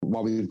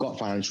while we've got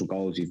financial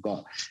goals, we've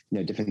got,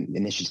 different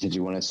initiatives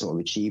we want to sort of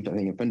achieve. I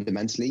think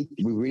fundamentally,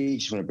 we really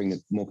just want to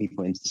bring more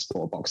people into the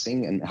sport of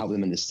boxing and help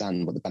them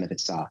understand what the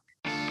benefits are.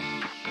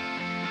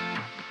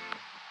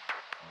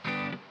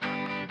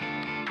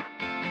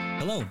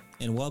 Hello,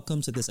 and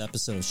welcome to this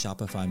episode of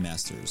Shopify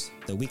Masters,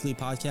 the weekly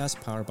podcast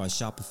powered by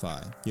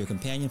Shopify, your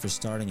companion for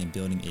starting and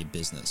building a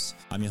business.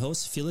 I'm your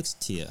host, Felix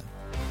Tia.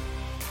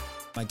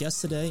 My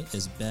guest today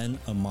is Ben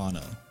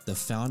Amana, the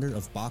founder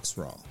of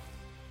BoxRaw.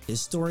 His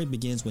story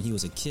begins when he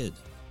was a kid.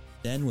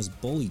 Ben was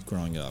bullied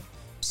growing up,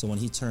 so when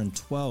he turned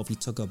 12, he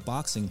took up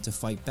boxing to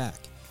fight back.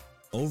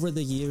 Over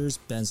the years,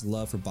 Ben's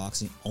love for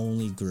boxing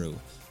only grew.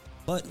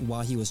 But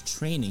while he was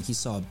training, he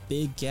saw a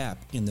big gap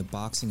in the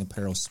boxing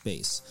apparel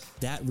space.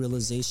 That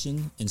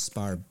realization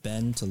inspired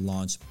Ben to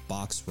launch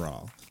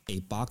BoxRaw, a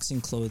boxing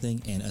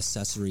clothing and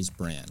accessories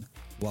brand.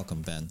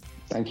 Welcome, Ben.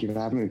 Thank you for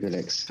having me,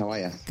 Felix. How are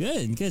you?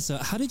 Good. So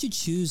how did you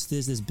choose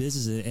this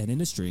business and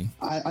industry?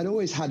 I'd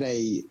always had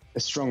a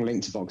strong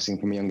link to boxing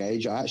from a young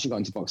age. I actually got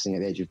into boxing at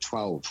the age of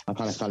 12. I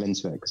kind of fell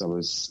into it because I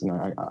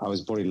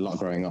was bullied a lot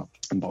growing up,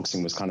 and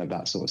boxing was kind of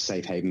that sort of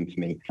safe haven for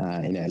me.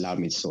 It allowed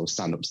me to sort of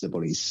stand up to the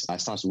bullies. I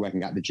started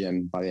working at the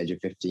gym by the age of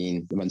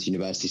 15. I went to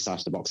university,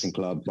 started a boxing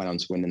club, went on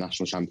to win the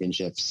national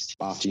championships.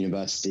 After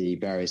university,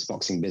 various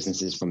boxing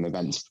businesses, from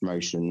events,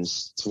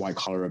 promotions to white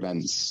collar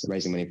events,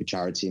 raising money for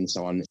charity and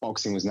so on.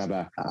 Boxing was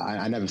never,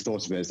 I never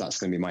thought of it as that's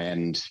going to be my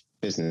end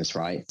business,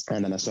 right?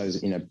 And then I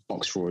suppose,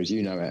 BoxRaw, as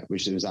you know it,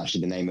 which was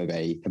actually the name of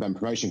a event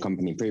promotion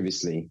company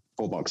previously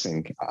for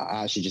boxing.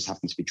 I actually just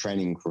happened to be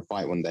training for a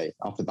fight one day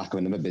off the back of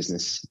another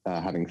business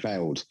having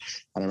failed.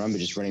 And I remember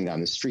just running down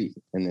the street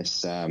in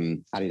this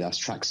Adidas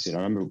tracksuit.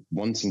 I remember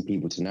wanting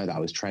people to know that I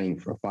was training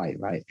for a fight,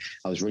 right?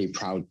 I was really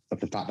proud of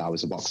the fact that I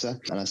was a boxer.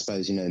 And I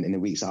suppose, in the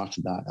weeks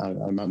after that, I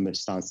remember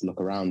starting to look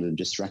around and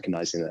just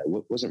recognizing that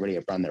it wasn't really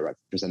a brand that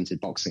represented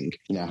boxing,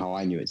 how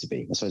I knew it to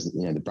be. I suppose,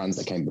 the brands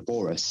that came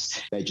before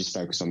us, they just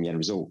focused on the end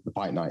result, the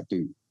fight night,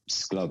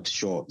 boots, gloves,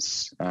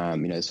 shorts,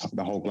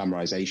 the whole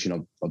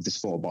glamorization of the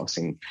sport of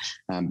boxing.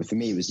 But for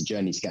me, it was the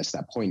journey to get to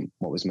that point.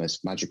 What was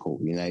most magical,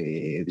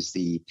 it was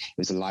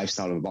the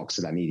lifestyle of a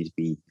boxer that needed to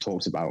be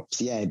talked about.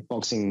 So yeah,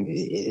 boxing,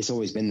 it's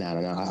always been there.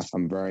 And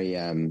I'm very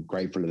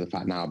grateful of the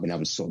fact now I've been able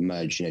to sort of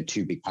merge,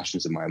 two big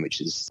passions of mine, which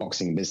is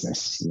boxing and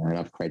business, and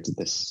I've created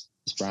this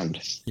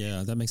brand.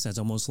 Yeah, that makes sense.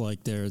 Almost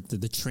like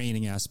the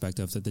training aspect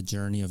of the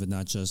journey of it,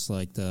 not just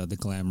like the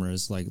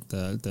glamorous, like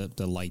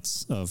the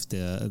lights of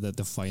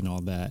the fight and all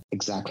that.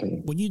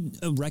 Exactly. When you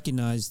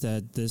recognized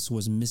that this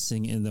was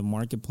missing in the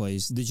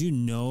marketplace, did you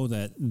know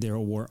that there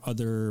were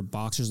other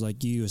boxers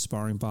like you,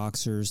 aspiring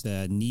boxers,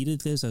 that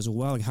needed this as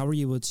well? Like, how were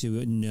you able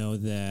to know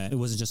that it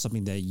wasn't just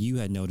something that you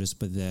had noticed,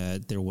 but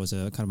that there was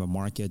a kind of a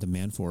market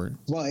demand for it?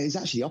 Well, it's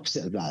actually the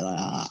opposite of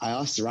that. I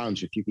asked around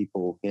to a few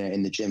people,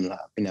 in the gym,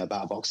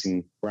 about a boxing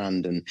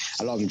brand, and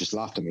a lot of them just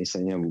laughed at me,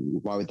 saying,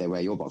 why would they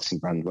wear your boxing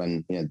brand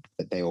when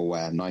they all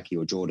wear Nike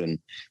or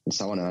Jordan and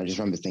so on? And I just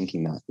remember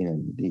thinking that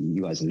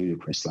you guys are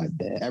ludicrous. Like,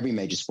 every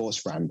major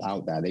sports brand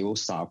out there, they all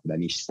start with their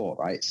niche sport,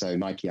 right? So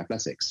Nike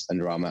athletics,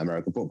 Under Armour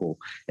American football,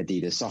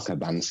 Adidas soccer,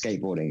 Band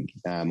skateboarding,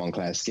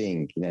 Moncler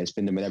skiing. It's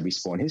been done with every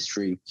sport in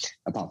history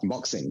apart from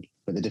boxing.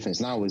 But the difference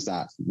now was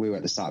that we were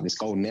at the start of this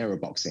golden era of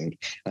boxing.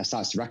 And I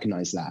started to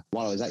recognize that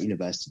while I was at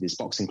university, this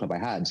boxing club I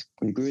had,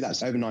 we grew that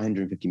to over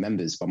 950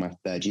 members by my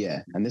third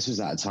year. And this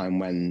was at a time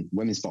when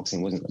women's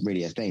boxing wasn't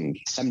really a thing.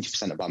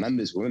 70% of our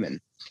members were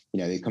women.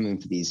 They come in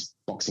for these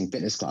boxing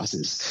fitness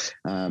classes.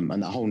 And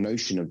that whole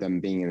notion of them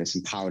being in this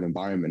empowered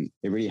environment,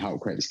 it really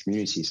helped create this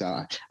community.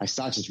 So I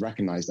started to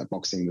recognize that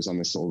boxing was on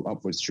this sort of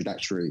upwards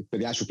trajectory. But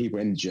the actual people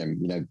in the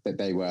gym, that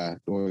they were,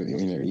 or,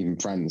 even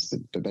friends,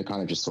 that they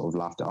kind of just sort of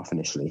laughed it off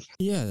initially.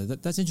 Yeah,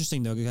 that's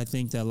interesting though. I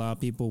think that a lot of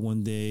people,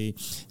 when they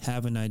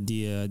have an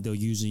idea, they'll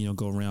usually,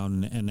 go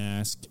around and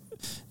ask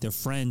their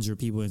friends or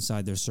people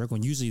inside their circle,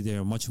 and usually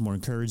they're much more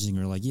encouraging,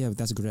 or like, yeah,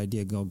 that's a good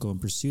idea, go and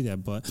pursue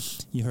that.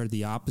 But you heard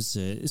the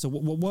opposite. So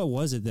what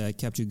was it that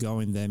kept you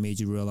going, that made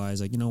you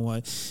realize, like,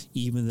 what,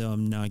 even though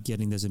I'm not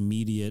getting this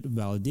immediate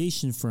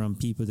validation from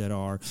people that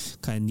are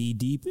kind of knee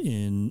deep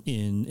in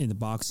the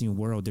boxing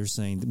world, they're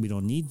saying that we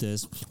don't need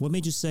this. What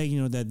made you say,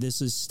 that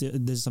this is still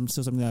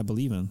something that I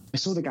believe in? I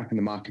saw the gap in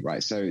the market,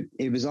 right? So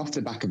it was off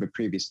the back of a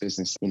previous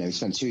business. We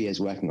spent 2 years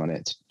working on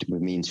it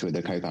with me and two of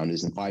the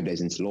co-founders, and 5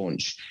 days into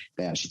launch,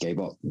 they actually gave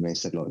up, and they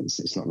said, look,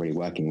 it's not really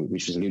working,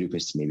 which was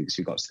ludicrous to me, because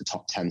we got to the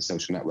top 10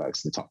 social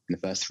networks in the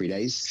first 3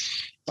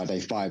 days. By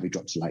day 5, we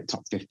dropped to like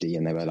top 50,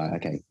 and they were like,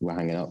 okay, we're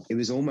hanging up. It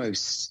was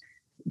almost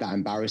that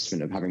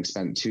embarrassment of having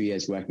spent 2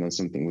 years working on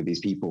something with these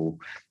people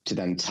to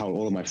then tell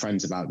all of my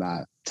friends about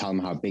that, tell them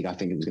how big I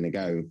think it was going to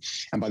go.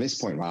 And by this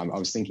point, right, I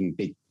was thinking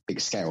big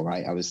scale,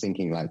 right? I was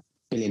thinking like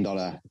 $1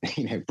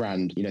 billion,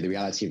 brand, the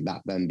reality of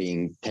that then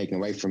being taken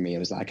away from me, I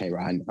was like, okay,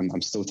 right,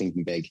 I'm still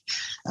thinking big.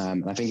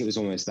 And I think it was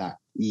almost that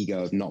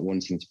ego of not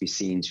wanting to be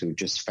seen to have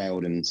just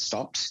failed and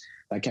stopped.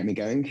 that kept me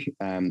going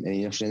in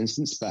the initial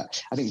instance.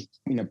 But I think,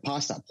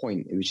 past that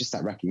point, it was just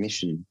that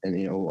recognition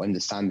and,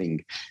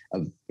 understanding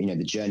of,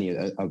 the journey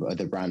of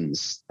other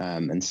brands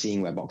and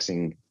seeing where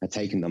boxing had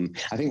taken them.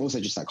 I think also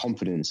just that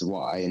confidence of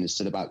what I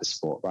understood about the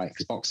sport, right?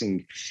 Because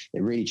boxing,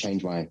 it really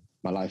changed my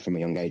life from a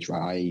young age,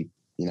 right?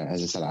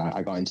 As I said,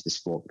 I got into the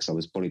sport because I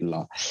was bullied a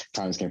lot.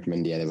 Parents came from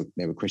India.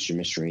 They were Christian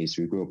missionaries.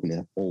 We grew up in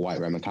an all-white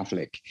Roman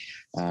Catholic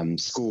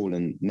school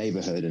and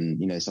neighborhood.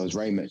 And, so I was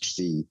very much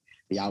the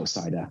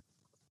outsider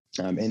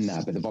in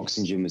that. But the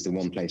boxing gym was the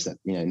one place that,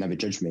 never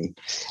judged me.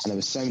 And there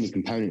were so many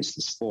components to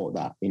the sport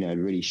that,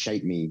 really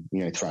shaped me,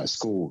 throughout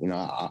school.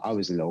 I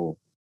was a little...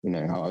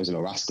 I was a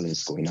little rascal in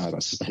school. I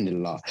got suspended a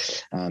lot,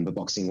 but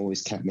boxing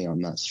always kept me on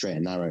that straight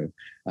and narrow.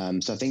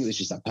 So I think it was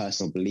just that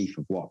personal belief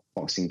of what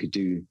boxing could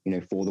do,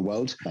 for the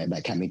world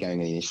that kept me going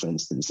in the initial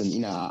instance.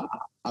 And,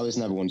 I was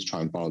never one to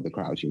try and follow the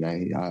crowd.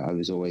 I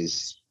was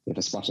always, if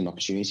I spotted an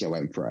opportunity, I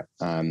went for it.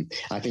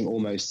 I think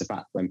almost the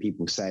fact when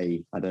people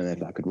say, I don't know if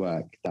that could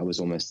work, that was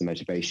almost the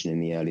motivation in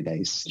the early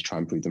days to try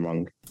and prove them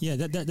wrong. Yeah,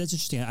 that's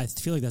interesting. I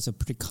feel like that's a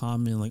pretty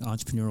common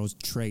entrepreneurial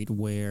trait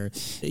where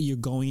you're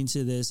going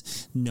into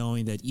this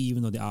knowing that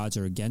even though the odds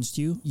are against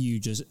you, you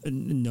just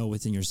know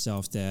within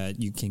yourself that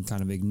you can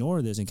kind of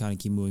ignore this and kind of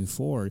keep moving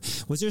forward.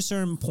 Was there a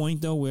certain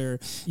point though where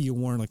you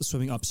weren't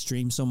swimming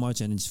upstream so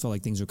much and it just felt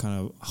like things were kind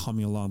of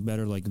humming along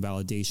better, like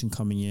validation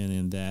coming in,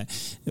 and that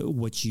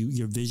what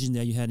your vision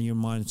that you had in your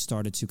mind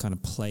started to kind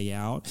of play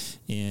out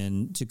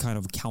and to kind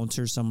of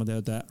counter some of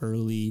that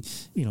early,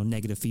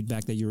 negative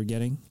feedback that you were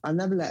getting? I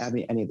never let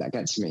any of that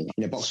get to me.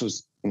 Box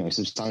was,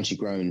 substantially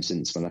grown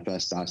since when I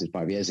first started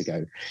 5 years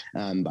ago.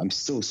 But I'm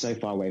still so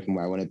far away from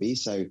where I want to be.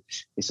 So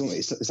it's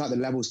like the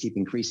levels keep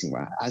increasing.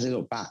 Where as I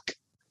look back,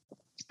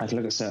 I can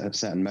look at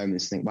certain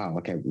moments and think, wow,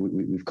 okay,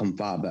 we've come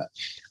far. But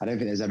I don't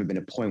think there's ever been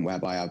a point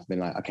whereby I've been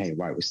like, okay,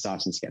 right, we're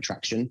starting to get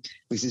traction.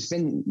 Because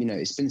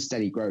it's been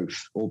steady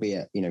growth,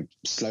 albeit,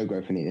 slow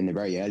growth in the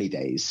very early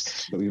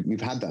days. But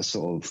we've had that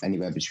sort of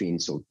anywhere between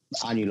sort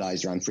of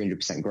annualized around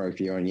 300% growth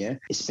year on year.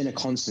 It's been a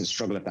constant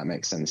struggle, if that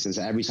makes sense.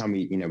 So every time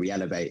we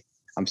elevate,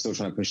 I'm still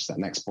trying to push that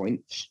next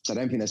point. So I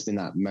don't think there's been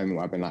that moment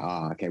where I've been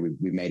like, okay, we've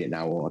made it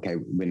now, or okay,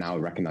 we're now a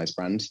recognized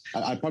brand.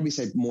 I'd probably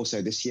say more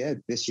so this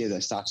year. This year,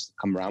 they're starting to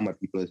come around where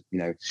people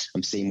are,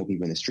 I'm seeing more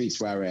people in the streets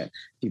wear it.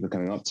 People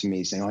coming up to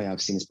me saying, oh yeah,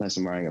 I've seen this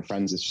person wearing it.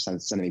 Friends are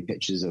sending me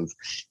pictures of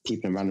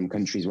people in random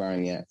countries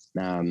wearing it.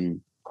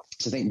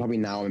 So I think probably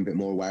now I'm a bit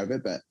more aware of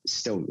it, but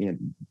still,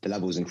 the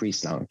levels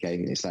increase now. Okay.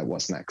 It's like,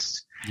 what's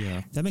next?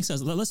 Yeah, that makes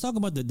sense. Let's talk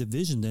about the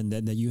division then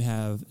that you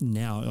have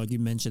now. Like you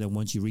mentioned that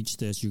once you reach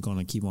this, you're going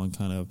to keep on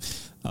kind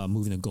of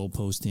moving the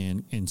goalpost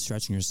and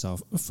stretching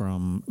yourself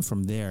from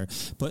there.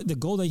 But the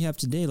goal that you have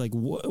today, like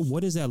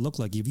what does that look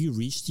like? If you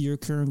reached your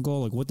current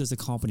goal, like what does the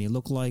company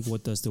look like?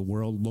 What does the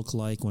world look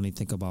like when they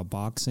think about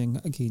boxing?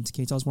 Can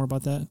you tell us more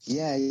about that?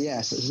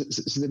 Yeah. So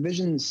the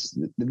vision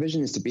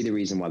is to be the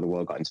reason why the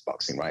world got into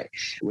boxing, right?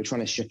 We're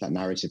trying to shift that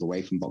narrative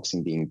away from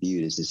boxing being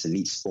viewed as this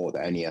elite sport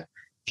that only a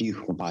few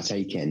can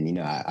partake in,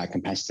 at a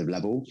competitive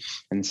level,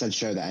 and instead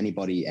show that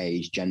anybody,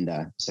 age,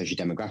 gender,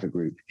 socio-demographic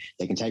group,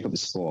 they can take up the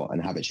sport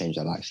and have it change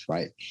their life,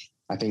 right?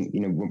 I think,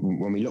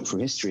 when we look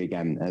through history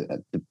again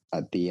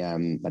at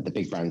the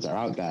big brands that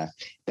are out there,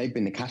 they've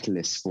been the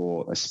catalyst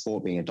for a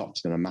sport being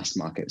adopted on a mass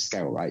market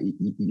scale, right?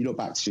 You look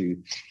back to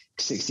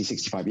 60,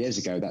 65 years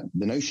ago, that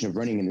the notion of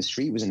running in the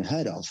street was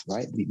unheard of,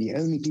 right? The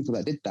only people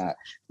that did that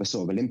were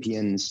sort of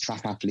Olympians,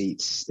 track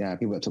athletes,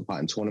 people that took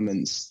part in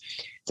tournaments.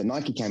 So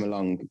Nike came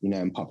along,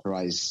 and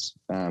popularized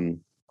the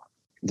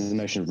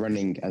notion of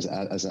running as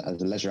a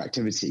leisure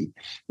activity,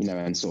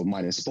 and sort of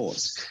minor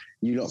sports.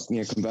 You look,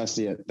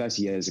 conversely,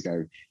 30 years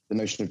ago, the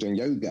notion of doing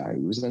yoga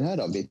was unheard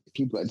of. The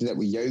people that did that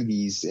were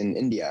yogis in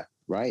India,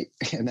 right?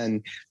 And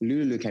then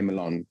Lulu came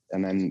along,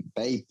 and then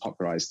they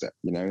popularized it,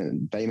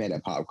 and they made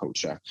it part of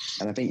culture.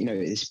 And I think,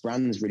 it's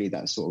brands really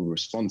that sort of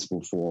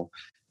responsible for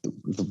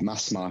the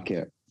mass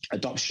market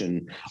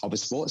adoption of a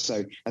sport.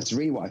 So that's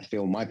really what I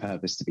feel my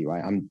purpose to be,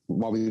 right?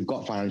 While we've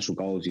got financial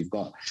goals, we've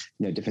got,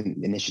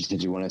 different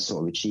initiatives we want to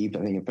sort of achieve.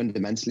 I think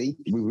fundamentally,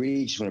 we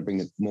really just want to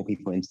bring more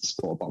people into the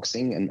sport of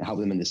boxing and help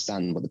them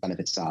understand what the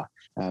benefits are.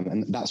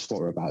 And that's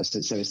what we're about.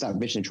 So it's that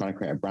vision of trying to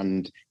create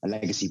a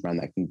legacy brand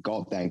that can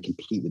go up there and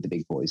compete with the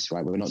big boys,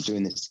 right? We're not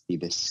doing this to be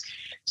this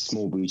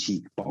small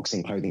boutique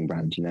boxing clothing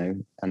brand,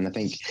 And I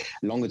think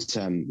longer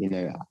term,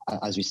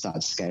 as we start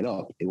to scale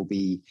up, it will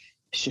be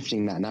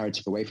shifting that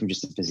narrative away from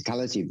just the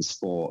physicality of the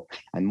sport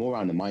and more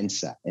around the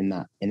mindset, in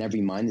that in every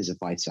mind is a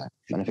fighter.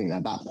 And I think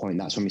at that point,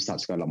 that's when we start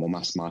to go a lot more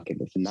mass market.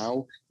 But for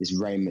now, it's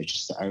very much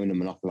just to own and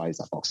monopolize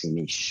that boxing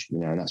niche,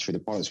 and that's through the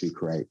products we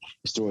create,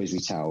 the stories we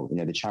tell,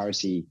 the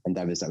charity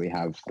endeavors that we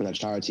have, the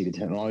charity, the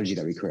technology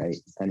that we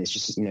create. And it's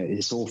just,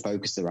 it's all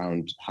focused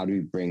around how do we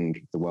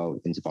bring the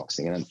world into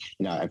boxing. And,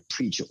 I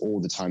preach it all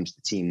the time to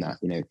the team that,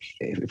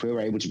 if we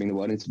were able to bring the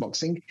world into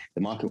boxing,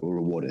 the market will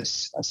reward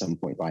us at some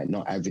point, right?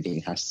 Not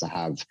everything has to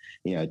have,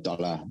 a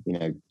dollar,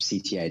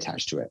 CTA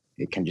attached to it.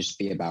 It can just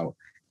be about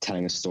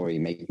telling a story,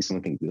 making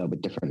someone think a little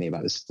bit differently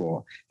about the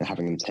sport and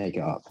having them take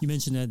it up. You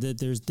mentioned that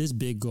there's this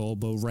big goal,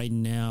 but right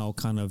now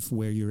kind of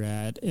where you're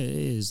at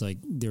is like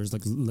there's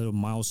like little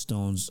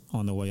milestones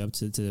on the way up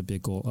to the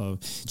big goal of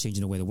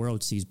changing the way the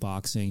world sees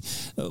boxing.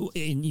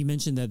 And you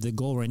mentioned that the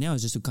goal right now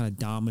is just to kind of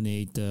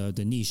dominate the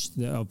niche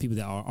of people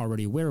that are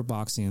already aware of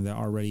boxing, that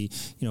are already,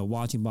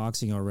 watching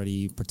boxing,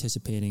 already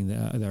participating,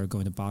 that are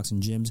going to boxing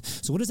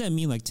gyms. So what does that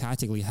mean, like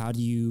tactically?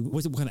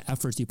 What kind of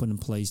efforts do you put in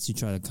place to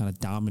try to kind of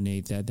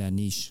dominate that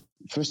niche?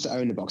 For us to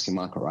own the boxing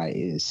market, right,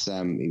 is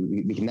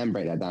we can then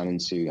break that down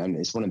into, and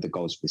it's one of the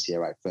goals for this year,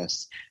 right?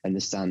 First,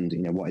 understand,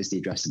 what is the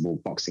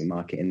addressable boxing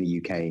market in the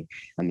UK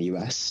and the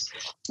US.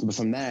 But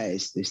from there,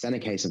 it's then a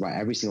case of, right,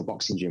 every single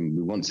boxing gym,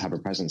 we want to have a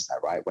presence there,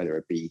 right? Whether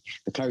it be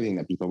the clothing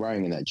that people are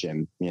wearing in that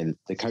gym,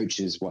 the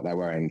coaches, what they're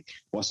wearing,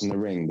 what's in the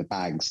ring, the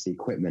bags, the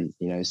equipment,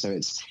 so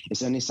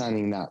it's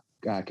understanding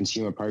that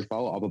consumer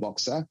profile of a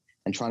boxer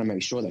and trying to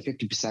make sure that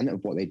 50%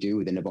 of what they do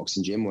within a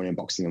boxing gym or in a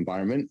boxing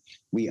environment,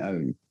 we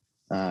own.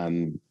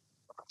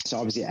 So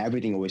obviously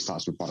everything always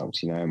starts with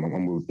products,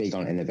 and we're big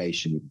on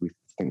innovation. I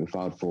think we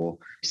filed for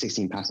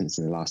 16 patents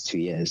in the last 2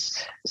 years.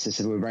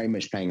 So we're very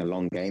much playing a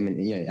long game.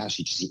 And,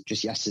 actually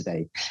just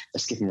yesterday, a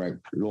skipping rope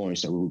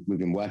launched that we've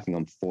been working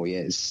on for 4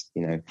 years,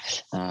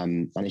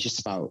 and it's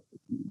just about,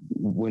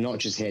 we're not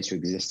just here to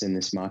exist in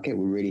this market.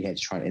 We're really here to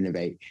try and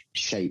innovate,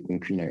 shape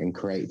and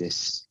create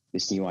this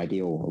new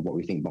ideal of what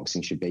we think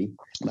boxing should be.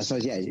 But I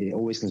suppose, it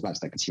always comes back to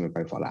that consumer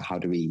profile. Like how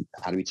do we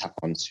tap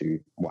onto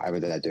whatever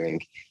they're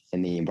doing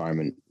in the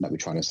environment that we're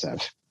trying to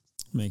serve?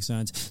 Makes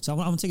sense. So I'm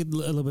going to take it a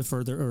little bit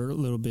further, or a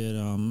little bit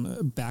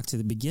back to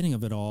the beginning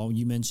of it all.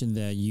 You mentioned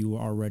that you were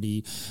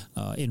already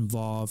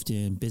involved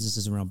in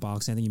businesses around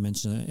boxing. I think you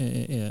mentioned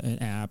an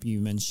app. You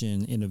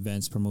mentioned an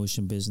events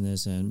promotion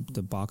business, and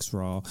the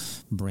BoxRaw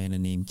brand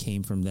and name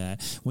came from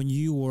that. When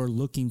you were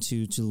looking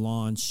to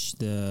launch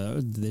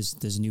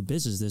this new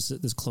business,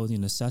 this clothing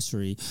and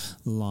accessory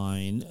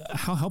line,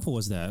 how helpful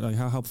was that? Like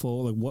how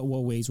helpful? Like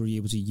what ways were you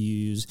able to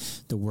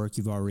use the work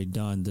you've already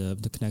done,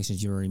 the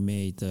connections you already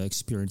made, the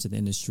experience in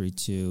the industry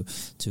to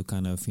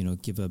kind of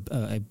give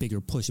a bigger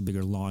push, a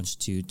bigger launch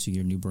to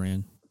your new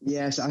brand?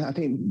 Yes, I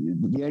think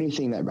the only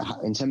thing that,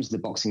 in terms of the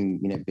boxing,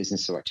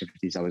 business or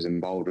activities I was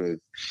involved with,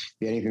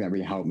 the only thing that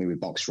really helped me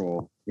with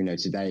BoxRaw,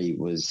 today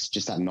was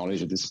just that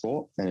knowledge of the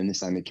sport and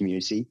understanding the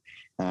community,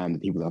 the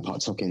people that are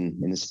partook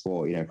in the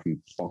sport,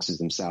 from boxers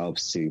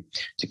themselves to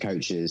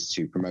coaches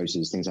to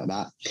promoters, things like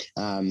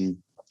that.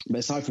 But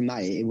aside from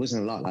that, it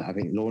wasn't a lot. Like I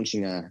think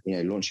launching an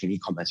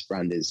e-commerce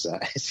brand is a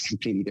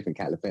completely different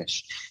kettle of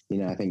fish.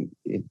 I think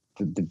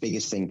the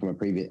biggest thing from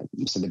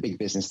the big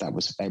business that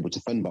was able to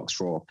fund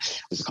BoxRaw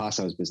was a car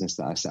sales business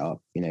that I set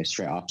up,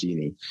 straight after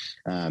uni.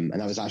 And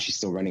that was actually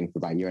still running for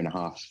about a year and a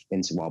half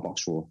into while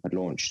BoxRaw had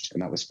launched.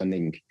 And that was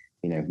funding,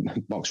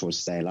 BoxRaw to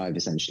stay alive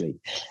essentially.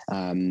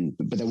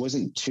 But there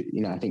wasn't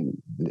I think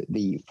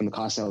from the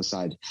car sales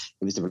side,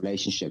 it was the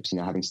relationships,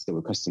 having to deal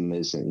with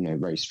customers,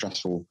 very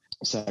stressful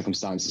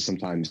circumstances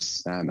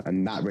sometimes.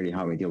 And that really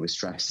helped me deal with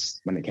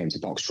stress when it came to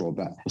BoxRaw.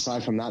 But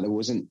aside from that, there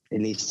wasn't, at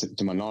least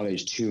to my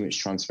knowledge, too much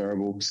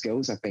transferable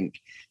skills. I think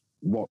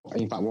what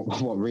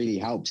really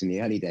helped in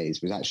the early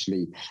days was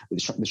actually the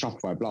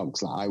Shopify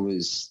blogs. Like I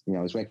was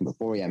waking up at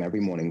 4 a.m.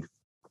 every morning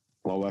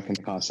while working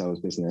the car sales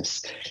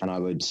business, and I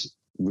would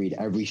read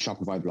every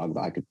Shopify blog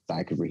that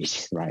I could read,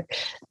 right?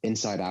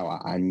 Inside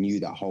out, I knew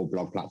that whole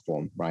blog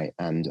platform, right?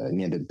 And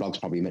the blog's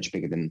probably much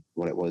bigger than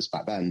what it was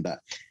back then, but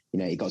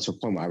it got to a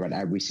point where I read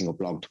every single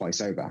blog twice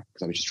over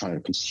because I was just trying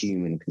to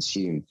consume.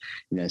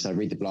 So I'd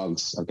read the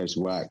blogs, I'd go to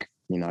work,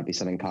 I'd be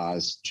selling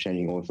cars,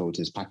 changing oil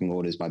filters, packing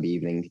orders by the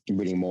evening,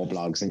 reading more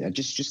blogs, and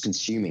just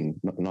consuming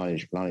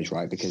knowledge,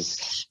 right?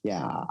 Because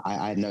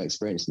I had no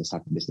experience in this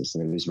type of business,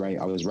 and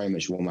I was very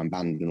much one man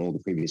band in all the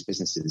previous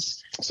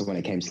businesses. So when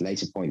it came to the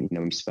later point,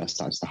 when we first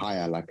started to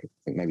hire, like I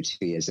think maybe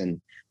 2 years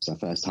in was our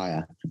first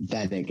hire,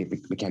 then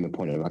it became a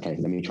point of, okay,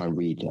 let me try and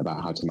read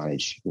about how to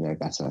manage,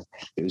 better.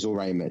 It was all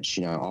very much,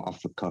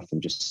 off the cuff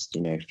and just,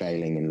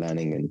 failing and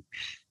learning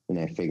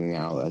and, figuring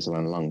out as I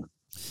went along.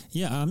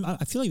 Yeah,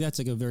 I feel like that's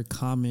like a very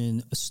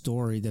common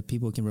story that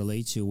people can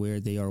relate to, where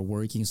they are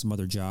working some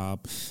other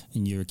job,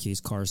 in your case,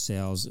 car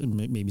sales,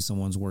 maybe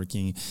someone's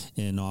working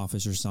in an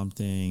office or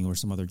something or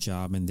some other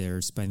job, and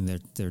they're spending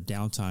their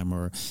downtime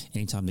or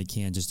anytime they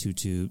can just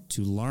to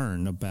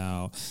learn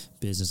about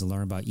business and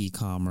learn about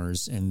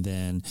e-commerce, and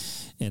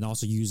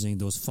also using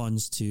those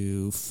funds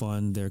to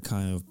fund their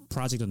kind of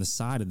project on the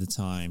side at the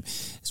time.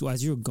 So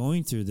as you're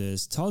going through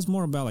this, tell us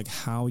more about like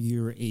how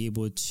you're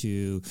able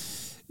to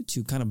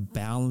kind of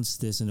balance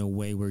this in a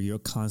way where you're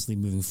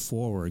constantly moving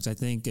forward. I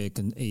think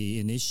an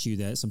issue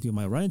that some people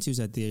might run into is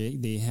that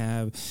they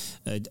have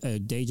a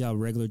day job,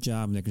 regular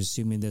job, and they're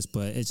consuming this,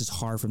 but it's just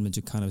hard for them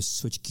to kind of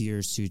switch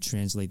gears to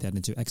translate that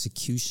into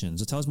execution.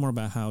 So tell us more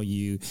about how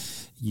you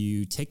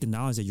take the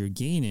knowledge that you're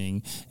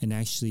gaining and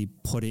actually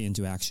put it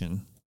into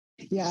action.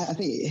 Yeah, I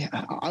think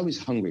I was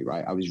hungry,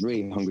 right? I was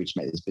really hungry to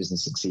make this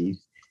business succeed.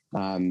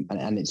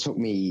 And it took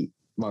me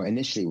well,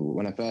 initially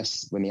when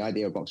the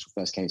idea of Boxer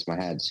first came to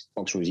my head,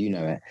 Boxer as you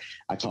know it,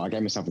 I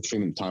gave myself a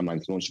 3-month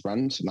timeline to launch the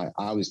brand. Like,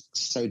 I was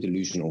so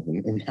delusional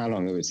in how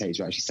long it would take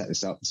to actually set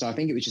this up. So I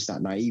think it was just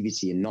that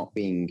naivety and not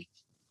being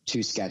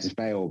too scared to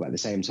fail, but at the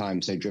same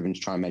time so driven to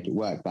try and make it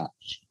work, that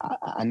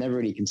I never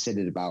really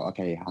considered about,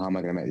 okay, how am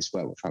I going to make this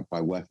work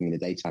by working in the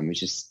daytime? It was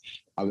just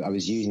I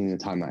was using the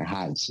time that I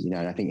had, and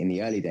I think in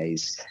the early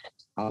days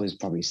I was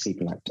probably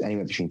sleeping like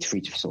anywhere between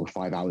 3 to sort of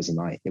 5 hours a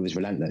night. It was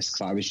relentless.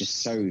 So I was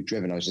just so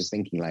driven. I was just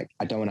thinking, like,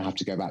 I don't want to have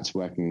to go back to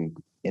working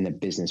in a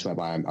business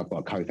whereby I've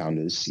got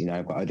co-founders,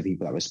 I've got other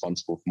people that are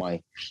responsible for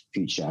my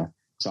future.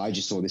 So I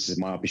just saw this as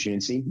my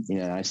opportunity.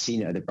 I've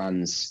seen it at the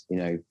brands,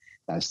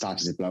 that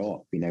started to blow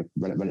up,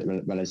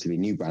 relatively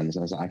new brands.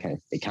 And I was like, okay,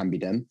 it can be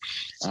done.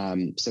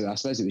 So I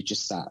suppose it was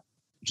just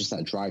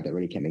that drive that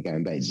really kept me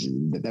going.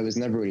 But there was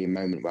never really a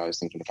moment where I was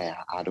thinking, okay,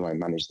 how do I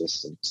manage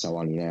this and so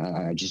on?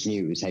 I just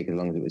knew it would take as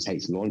long as it would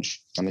take to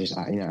launch. And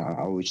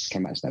I always just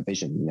came back to that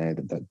vision,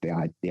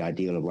 the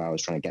ideal of where I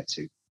was trying to get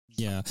to.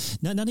 Yeah.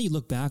 Now that you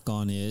look back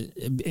on it,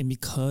 and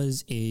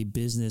because a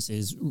business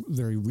is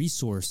very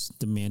resource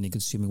demanding,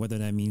 consuming, whether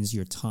that means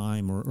your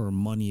time or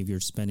money if you're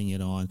spending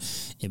it on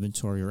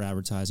inventory or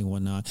advertising and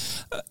whatnot,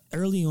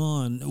 early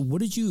on,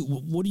 what do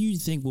you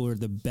think were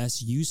the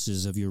best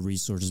uses of your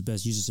resources,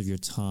 best uses of your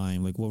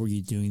time? Like, what were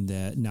you doing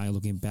that now you're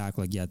looking back,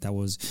 like, yeah, that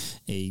was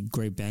a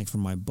great bang for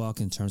my buck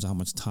in terms of how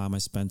much time I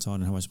spent on it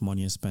and how much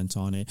money I spent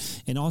on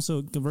it? And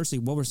also, conversely,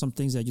 what were some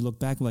things that you look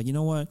back like, you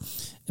know what,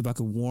 if I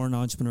could warn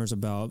entrepreneurs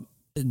about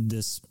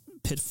this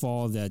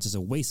pitfall that's just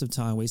a waste of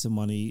time, waste of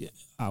money,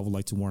 I would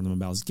like to warn them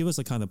about. Give us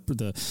a kind of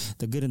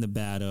the good and the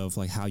bad of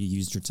like how you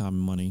used your time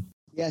and money.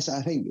 Yes,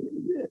 I think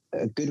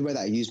a good way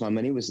that I used my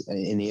money was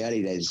in the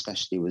early days,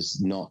 especially, was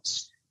not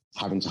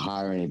having to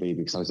hire anybody,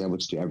 because I was able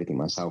to do everything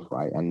myself,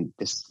 right? And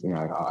this,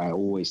 I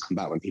always come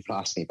back when people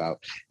ask me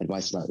about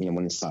advice about,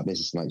 wanting to start a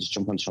business, I'm like, just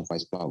jump on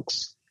Shopify's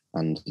blogs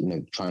and,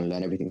 try and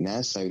learn everything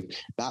there. So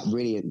that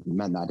really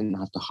meant that I didn't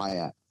have to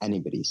hire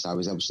anybody. So I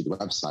was able to do the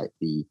website,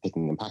 the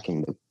picking and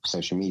packing, the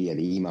social media,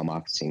 the email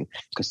marketing,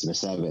 customer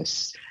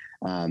service.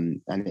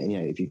 And,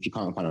 if you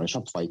can't find it on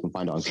Shopify, you can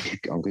find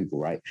it on Google,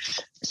 right?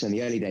 So in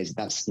the early days,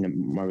 that's,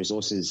 my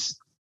resources,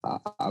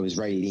 I was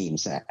very lean.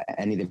 So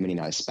any of the money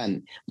that I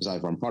spent was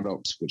either on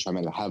products, which I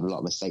made a hell of a lot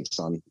of mistakes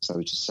on. So I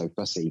was just so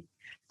fussy.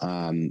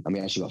 And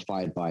we actually got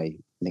fired by, I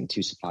think,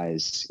 2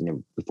 suppliers,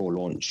 before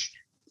launch.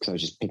 So I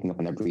was just picking up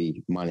on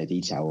every minor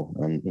detail,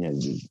 and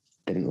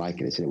they didn't like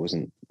it. They said it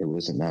wasn't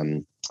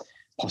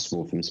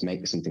possible for them to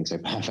make something so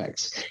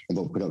perfect in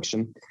bulk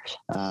production.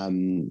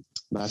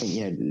 But I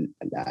think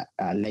at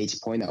a later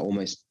point that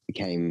almost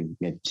became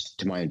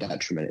to my own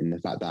detriment, in the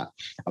fact that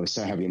I was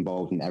so heavily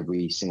involved in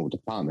every single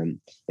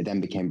department. It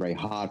then became very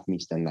hard for me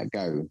to then let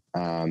go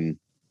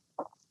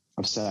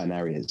of certain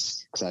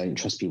areas, because I didn't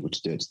trust people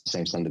to do it to the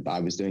same standard that I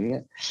was doing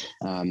it.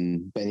 But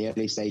in the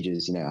early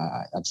stages,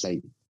 I'd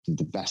say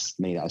the best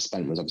money that I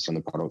spent was obviously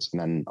on the products and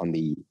then on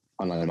the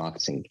online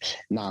marketing.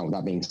 Now,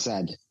 that being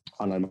said,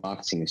 online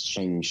marketing has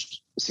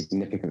changed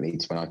significantly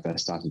to when I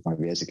first started 5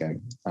 years ago,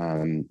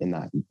 in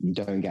that you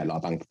don't get a lot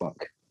of bang for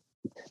buck.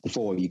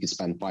 Before, you could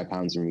spend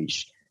 £5 and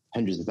reach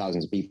hundreds of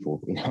thousands of people,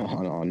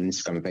 on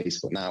Instagram and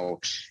Facebook. Now,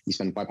 you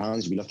spend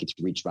 £5, you'd be lucky to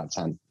reach about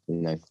 10,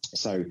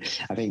 So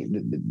I think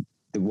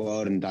the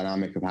world and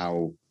dynamic of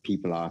how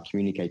people are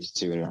communicated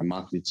to and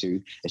marketed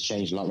to has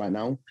changed a lot right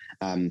now.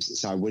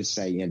 So I would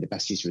say, the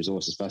best use of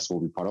resources, first of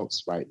all, will be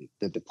products, right?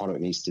 The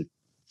product needs to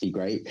be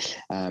great.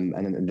 And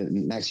then the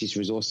next use of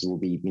resources will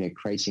be,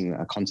 creating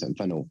a content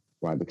funnel,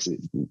 right? Because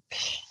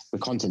we're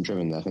content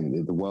driven. I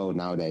think the world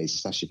nowadays,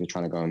 especially if you're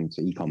trying to go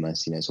into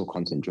e-commerce, it's all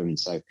content driven.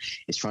 So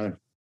it's trying to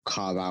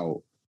carve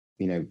out,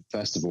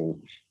 first of all,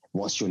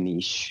 what's your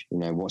niche?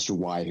 What's your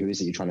why? Who is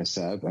it you're trying to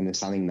serve? And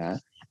understanding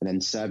that, and then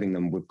serving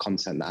them with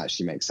content that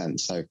actually makes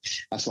sense. So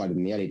that's why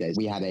in the early days,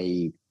 we had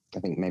I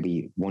think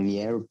maybe 1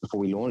 year before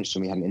we launched,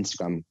 and we had an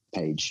Instagram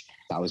page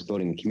that was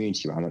building a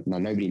community around it. Now,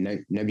 nobody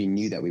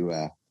knew that we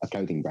were a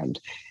clothing brand.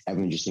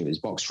 Everyone just knew it was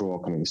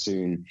Boxraw coming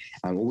soon.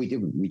 And what we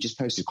did, we just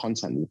posted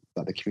content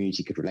that the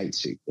community could relate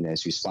to, so we were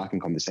sparking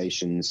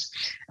conversations.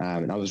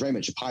 And I was very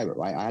much a pirate,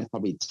 right? I had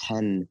probably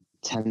 10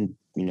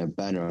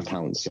 burner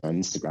accounts on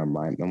Instagram,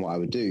 right? And what I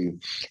would do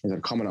is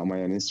I'd comment on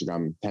my own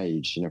Instagram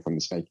page, from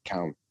this fake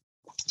account.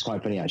 It's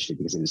quite funny actually,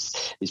 because it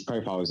was these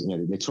profiles,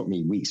 they took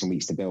me weeks and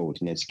weeks to build,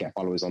 to get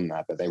followers on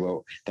there, but they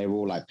were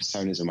all like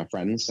personas of my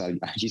friends. So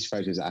I use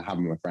photos that I have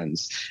of my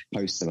friends,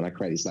 post them, and I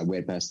create these like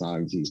weird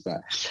personalities.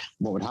 But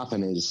what would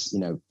happen is,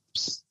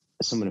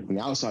 someone from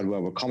the outside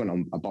world would comment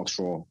on a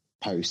Boxraw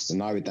post,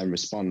 and I would then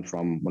respond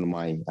from one of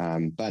my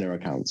burner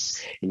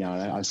accounts.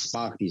 I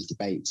sparked these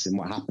debates, and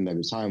what happened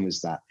over time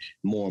was that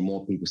more and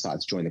more people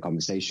started to join the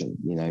conversation.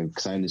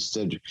 Because I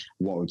understood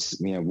what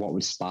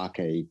would spark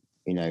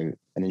an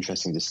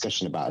interesting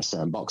discussion about a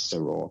certain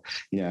boxer or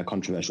a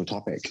controversial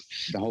topic.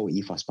 The whole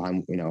ethos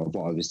behind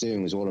what I was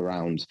doing was all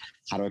around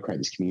how do I create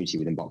this community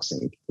within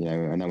boxing.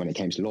 And then when it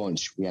came to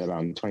launch, we had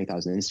around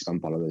 20,000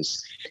 Instagram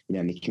followers.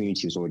 And the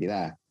community was already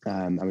there,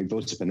 and we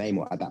built up a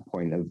name at that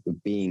point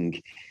of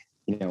being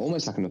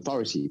almost like an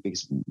authority,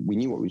 because we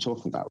knew what we were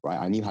talking about, right?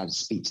 I knew how to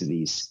speak to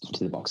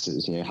the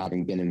boxers,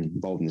 having been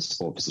involved in the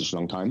sport for such a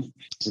long time.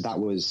 So that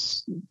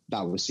was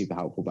super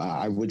helpful. But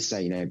I would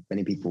say,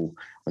 many people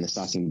when they're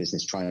starting a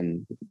business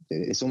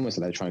it's almost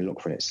like they're trying to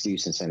look for an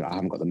excuse and saying, I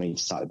haven't got the money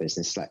to start a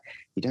business. Like,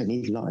 you don't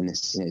need a lot in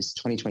this. It's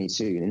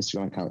 2022. An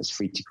Instagram account is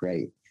free to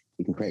create.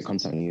 You can create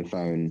content on your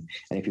phone.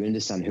 And if you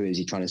understand who it is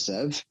you're trying to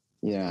serve,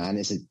 and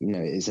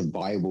it's a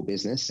viable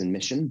business and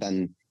mission,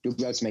 then you'll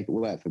be able to make it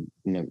work for,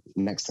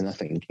 next to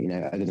nothing,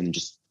 other than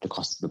just the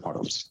cost of the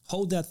products.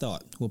 Hold that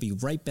thought. We'll be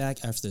right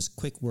back after this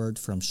quick word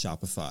from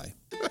Shopify.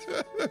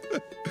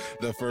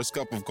 The first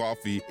cup of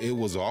coffee, it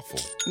was awful.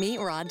 Meet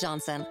Rod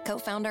Johnson,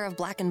 co-founder of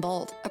Black &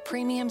 Bold, a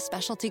premium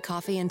specialty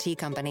coffee and tea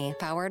company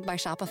powered by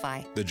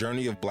Shopify. The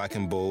journey of Black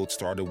 & Bold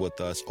started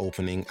with us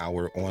opening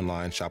our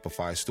online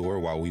Shopify store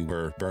while we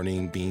were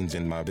burning beans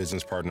in my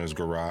business partner's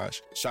garage.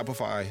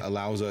 Shopify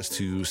allows us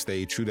to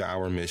stay true to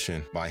our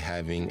mission by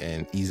having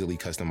an easily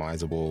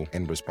customizable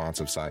and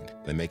responsive site.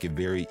 They make it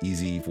very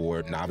easy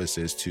for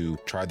novices to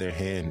try their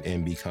hand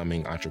in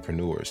becoming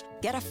entrepreneurs.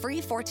 Get a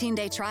free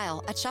 14-day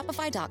trial at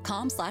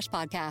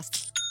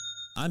shopify.com/podcast.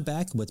 I'm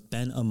back with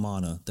Ben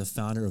Amana, the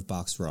founder of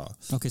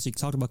BoxRaw. Okay, so you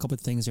talked about a couple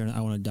of things there, and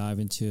I want to dive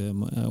into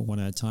them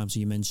one at a time. So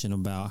you mentioned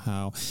about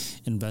how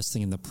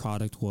investing in the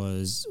product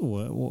was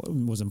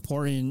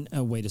important,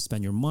 a way to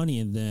spend your money,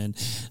 and then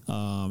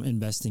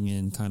investing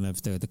in kind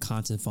of the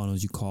content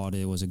funnels, you called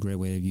it, was a great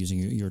way of using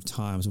your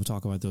time. So we'll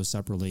talk about those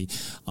separately.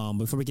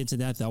 Before we get to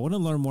that, though, I want to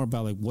learn more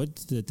about what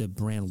did the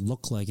brand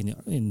look like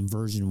in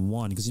version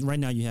 1, because right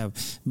now you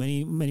have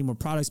many more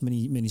products,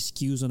 many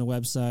SKUs on the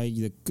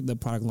website. The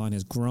product line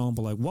has grown.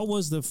 But what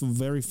was the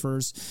very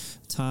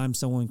first time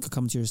someone could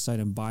come to your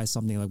site and buy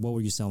something? What were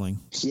you selling?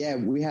 Yeah,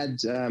 we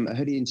had a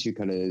hoodie in 2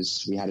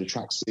 colors. We had a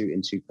tracksuit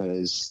in 2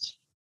 colors.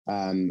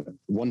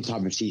 One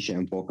type of t-shirt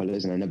in 4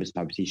 colors and another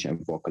type of t-shirt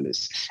in 4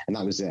 colors. And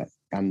that was it.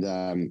 And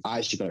I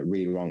actually got it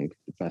really wrong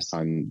the first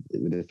time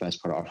with the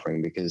first product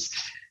offering, because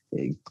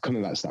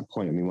coming back to that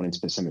point, we wanted to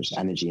put so much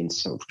energy into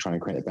sort of trying to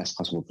create the best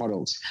possible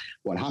product.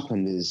 What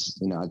happened is,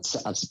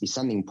 I'd be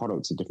sending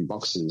products to different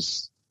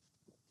boxes.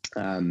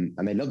 And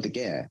they loved the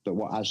gear, but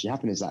what actually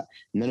happened is that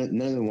none of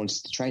them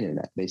wanted to train in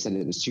it. They said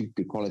it was too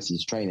good quality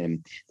to train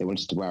in. They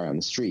wanted to wear it on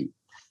the street.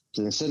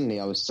 So then suddenly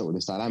I was sort of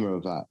this dilemma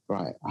of that,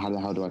 right, how the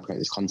hell do I create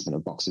this content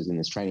of boxers in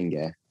this training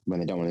gear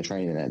when they don't want to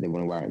train in it? They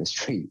want to wear it in the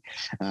street.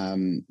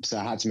 So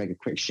I had to make a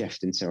quick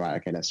shift into, right,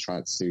 okay, let's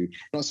try to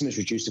not so much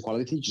reduce the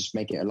quality, just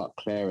make it a lot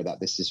clearer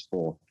that this is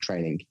for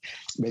training.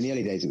 But in the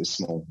early days, it was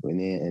small. In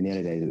the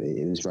early days,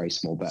 it was very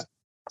small. But at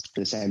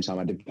the same time,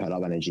 I did put a lot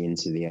of energy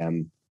into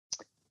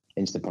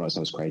the products I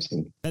was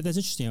creating. That's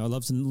interesting. I'd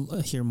love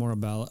to hear more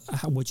about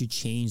what you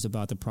changed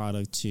about the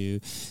product to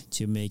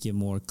make it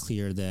more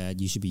clear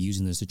that you should be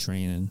using this to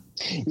train in.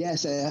 Yeah,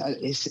 so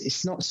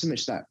it's not so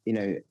much that,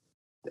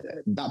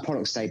 that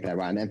product stayed there,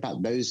 right? And in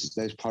fact,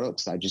 those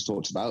products that I just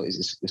talked about,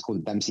 it's called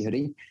the Dempsey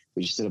hoodie,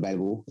 which is still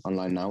available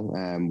online now.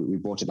 We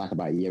brought it back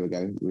about a year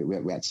ago.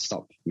 We had to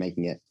stop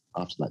making it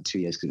after 2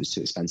 years because it was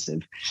too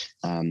expensive.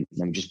 And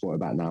we just brought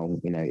it back now.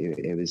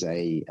 It was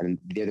and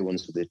the other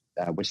ones were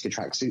the Whitaker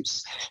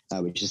tracksuits,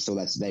 which is still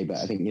there today. But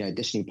I think,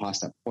 additionally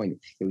past that point,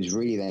 it was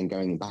really then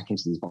going back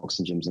into these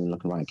boxing gyms and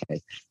looking, right,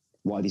 okay,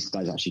 what are these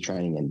guys actually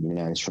training in?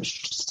 And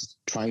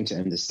trying to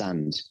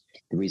understand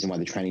the reason why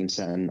they're training in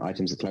certain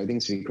items of clothing.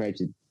 So we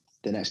created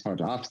the next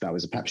product after that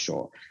was a pep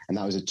short, and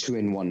that was a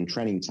 2-in-1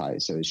 training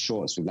tight. So it was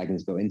shorts with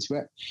leggings built into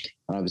it.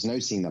 And I was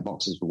noticing that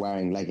boxers were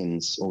wearing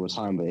leggings all the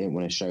time, but they didn't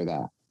want to show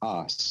that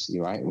arse,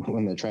 right,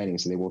 when they're training,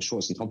 so they wore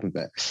shorts on top of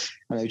it.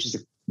 And it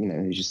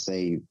was just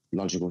a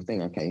logical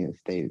thing. Okay,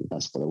 if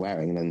that's what they're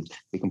wearing, then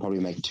we can probably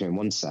make a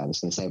 2-in-1 set.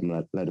 It's going to save them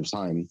a load of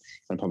time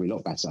and probably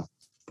look better.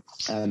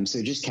 So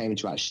it just came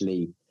to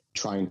actually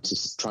trying to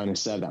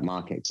serve that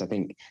market. Because I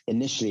think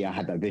initially I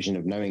had that vision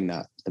of knowing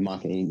that the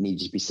market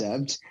needed to be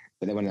served,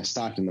 but then when I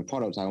started on the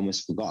product, I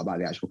almost forgot about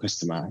the actual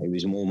customer. It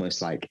was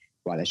almost like,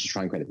 right, let's just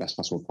try and create the best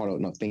possible product,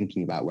 not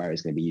thinking about where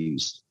it's going to be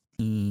used.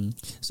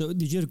 So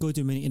did you have to go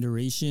through many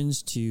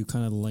iterations to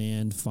kind of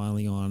land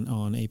finally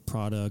on a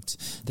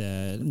product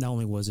that not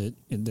only was it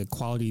the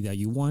quality that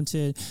you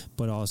wanted,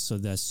 but also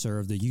that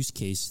served the use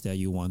case that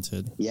you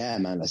wanted? Yeah,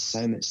 man, that's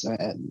so much.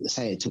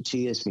 Say it took 2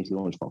 years for me to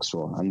launch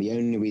BoxRaw, and the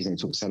only reason it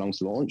took so long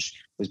to launch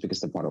was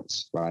because of the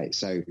products, right?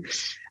 So,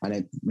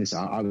 and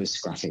I was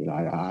scrappy.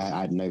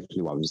 I had no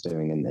clue what I was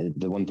doing, and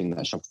the one thing that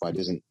Shopify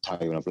doesn't tell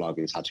you on a blog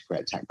is how to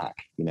create a tech pack,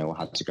 or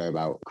how to go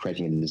about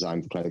creating a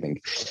design for clothing.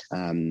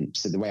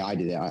 So the way I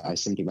did it, I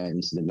simply went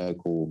into the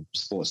local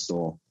sports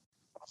store.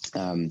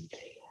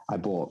 I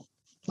bought,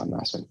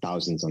 I spent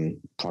thousands on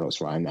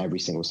products, right, in every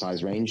single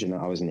size range, and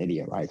I was an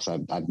idiot, right?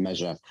 Because I'd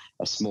measure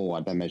a small,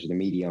 I'd then measure the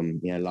medium,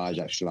 large,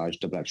 extra large,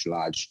 double extra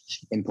large,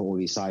 input all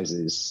these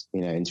sizes,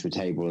 into a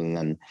table, and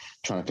then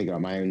trying to figure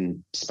out my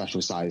own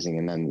special sizing.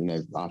 And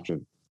then, after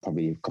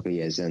probably a couple of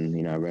years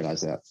in, I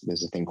realized that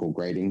there's a thing called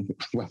grading,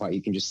 where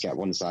you can just get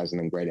one size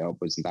and then grade it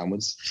upwards and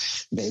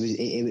downwards. But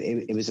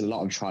it was a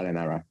lot of trial and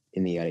error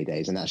in the early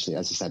days. And actually,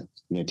 as I said,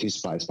 Two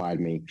Supply inspired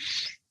me.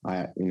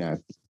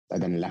 I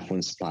then left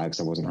one supplier because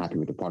I wasn't happy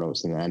with the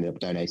products, and I ended up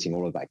donating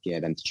all of that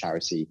gear then to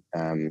charity.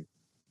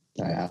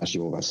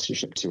 Actually, all got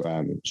shipped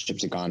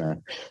to Ghana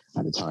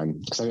at the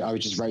time. So I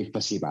was just very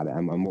fussy about it.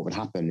 And what would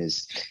happen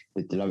is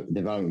the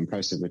development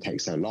process would take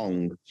so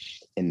long,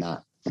 in that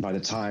by the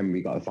time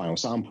we got the final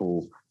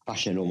sample,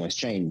 fashion had almost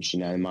changed.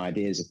 My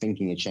ideas of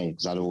thinking had changed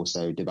because I'd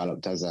also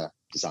developed as a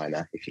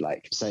designer, if you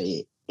like. So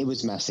it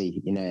was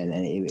messy, and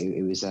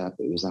it was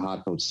a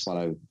hard pill to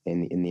swallow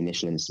in the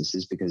initial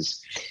instances,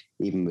 because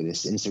even with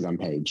this Instagram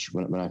page,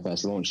 when I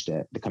first launched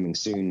it, the Coming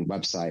Soon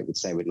website would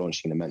say we're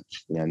launching in a month,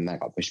 and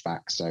that got pushed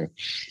back. So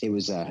it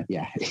was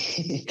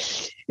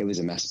it was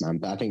a mess, man.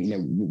 But I think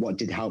what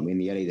did help me in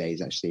the early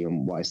days, actually,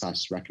 and what I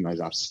started to recognize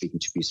after speaking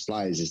to a few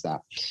suppliers, is that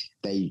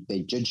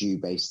they judge you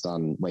based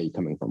on where you're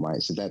coming from,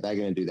 right? So they're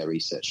going to do their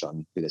research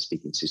on who they're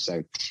speaking to.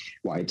 So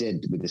what I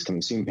did with this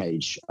Coming Soon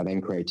page, I then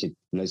created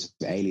loads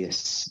of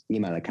alias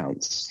email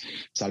accounts.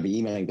 So I'd be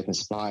emailing different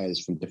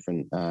suppliers from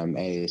different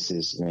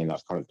aliases,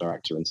 like product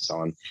director and so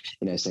on,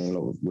 saying,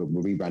 look,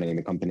 we're rebranding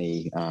the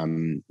company,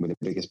 we're the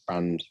biggest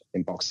brand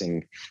in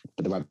boxing,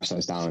 but the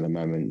website's down at the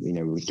moment.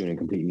 We're doing a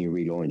complete new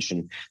relaunch,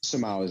 and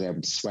somehow I was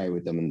able to sway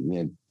with them,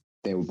 and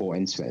they were bought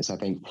into it. So I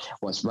think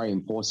what's very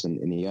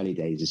important in the early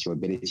days is your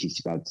ability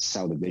to be able to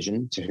sell the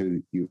vision to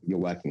who you're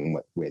working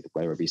with,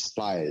 whether it be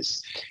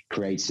suppliers,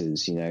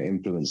 creators,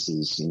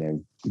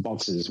 influencers,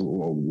 boxers,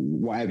 or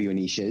whatever your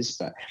niche is.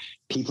 But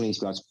people need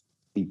to be able to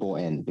be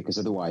bought in, because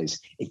otherwise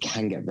it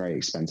can get very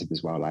expensive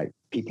as well. Like,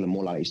 people are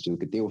more likely to do a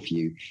good deal for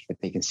you if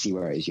they can see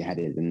where it is you're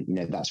headed. And,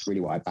 that's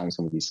really what I bounced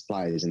on with these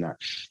suppliers, and that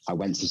I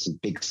went to some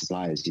big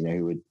suppliers,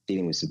 who were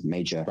dealing with some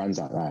major brands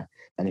out there.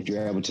 And if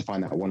you're able to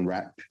find that one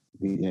rep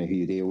who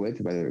you deal with,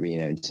 whether it be,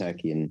 in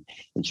Turkey and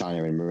in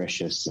China and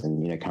Mauritius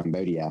and,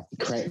 Cambodia,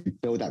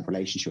 build that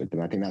relationship with them.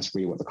 I think that's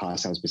really what the car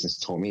sales business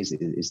taught me, is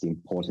the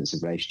importance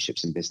of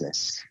relationships in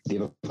business. The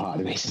other part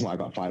of the reason why I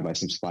got fired by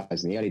some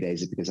suppliers in the early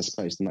days is because I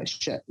supposed to like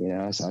shit,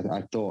 So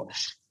I thought,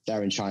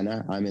 they're in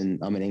China, I'm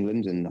in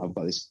England, and I've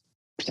got this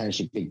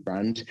potentially big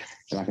brand,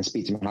 and I can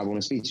speak to them how I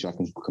want to speak to. I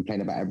can complain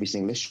about every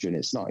single issue, and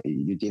it's not.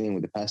 You're dealing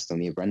with the person on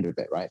the other end of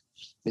it, right?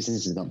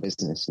 Business is not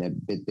business.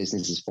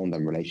 Business is formed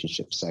on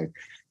relationships. So,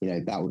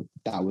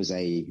 that was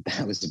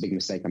a big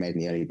mistake I made in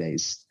the early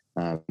days.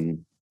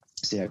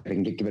 So if I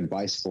can give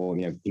advice for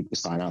people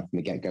starting out from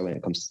the get-go when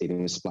it comes to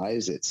dealing with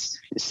suppliers, it's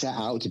set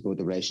out to build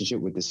a relationship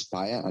with the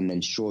supplier, and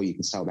then sure, you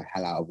can sell the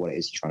hell out of what it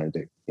is you're trying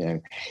to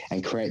do,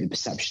 and create the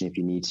perception, if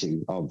you need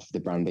to, of the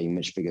brand being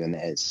much bigger than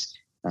it is.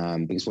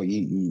 Because what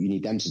you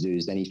need them to do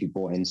is they need to be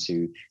bought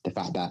into the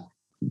fact that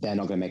they're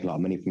not going to make a lot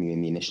of money from you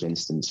in the initial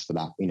instance for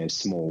that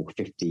small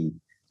 50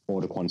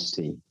 order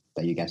quantity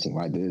that you're getting,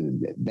 right?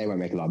 They won't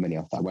make a lot of money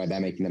off that. Where they're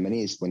making the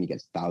money is when you get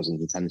to thousands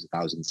and tens of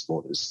thousands of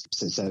orders.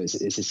 So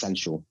it's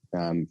essential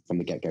from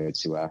the get-go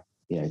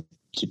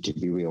to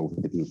be real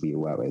with the people you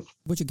work with.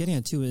 What you're getting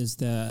at too is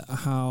that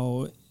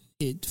how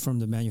it, from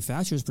the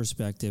manufacturer's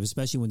perspective,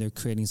 especially when they're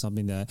creating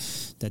something that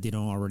they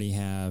don't already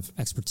have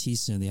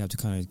expertise in, they have to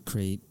kind of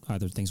create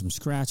either things from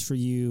scratch for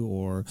you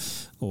or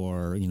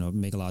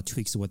make a lot of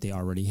tweaks to what they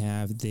already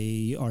have.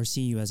 They are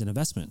seeing you as an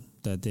investment,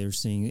 that they're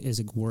seeing, is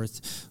it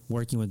worth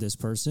working with this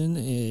person?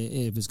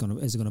 If is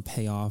it going to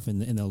pay off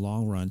in the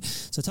long run?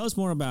 So tell us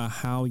more about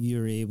how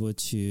you're able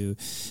to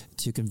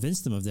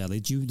convince them of that.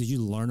 Did you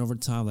learn over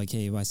time, like,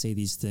 hey, if I say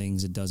these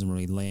things, it doesn't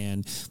really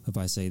land. If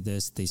I say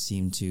this, they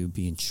seem to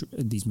be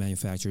these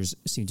manufacturers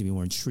seem to be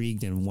more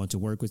intrigued and want to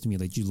work with me.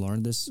 Did you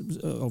learn this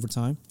over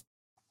time?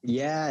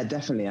 Yeah,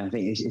 definitely. I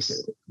think it's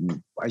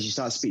as you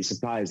start to speak to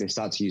suppliers, they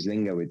start to use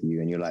lingo with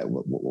you, and you're like,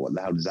 what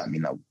the hell does that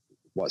mean? Like,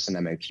 what's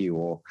an MOQ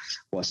or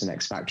what's an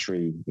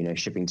ex-factory,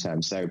 shipping term?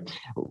 So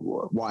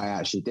what I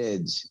actually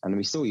did, and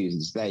we still use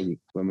it today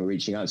when we're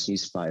reaching out to new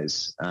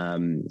suppliers, I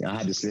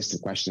had this list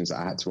of questions that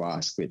I had to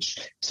ask, which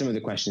some of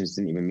the questions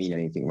didn't even mean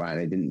anything, right?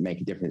 They didn't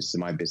make a difference to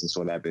my business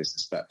or their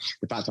business. But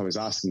the fact I was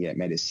asking it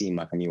made it seem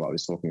like I knew what I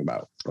was talking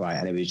about, right?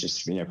 And it was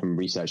just, from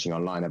researching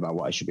online about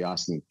what I should be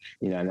asking,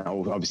 and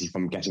obviously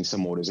from getting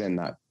some orders in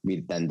that we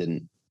then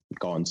didn't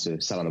go on to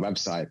sell on the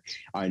website,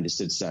 I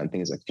understood certain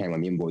things that came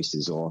on the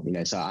invoices, or,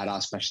 so I'd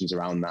ask questions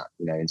around that,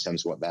 in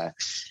terms of what their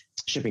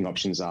shipping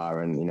options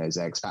are, and, is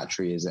it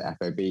ex-factory, is it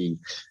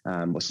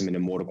FOB, or some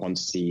in order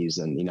quantities,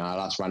 and,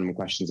 I'll ask random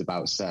questions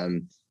about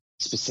some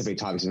specific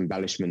types of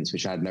embellishments,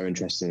 which I had no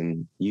interest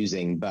in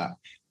using, but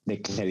they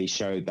clearly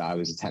showed that I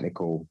was a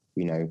technical,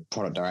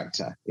 product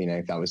director,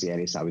 if that was the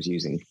alias I was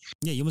using.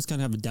 Yeah, you almost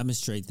kind of have to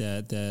demonstrate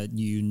that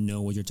you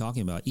know what you're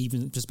talking about,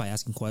 even just by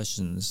asking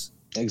questions.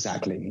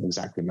 Exactly,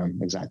 man.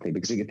 Exactly.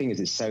 Because the thing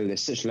is,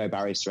 there's such low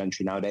barriers to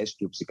entry nowadays for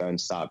people to go and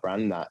start a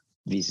brand, that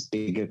these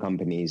bigger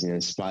companies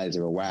and suppliers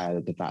are aware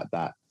of the fact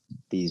that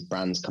these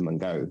brands come and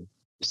go.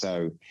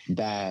 So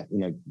their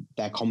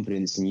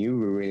confidence in you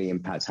will really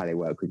impact how they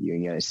work with you.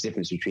 And, it's the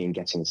difference between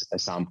getting a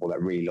sample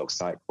that really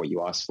looks like what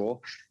you asked for,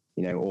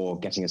 or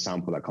getting a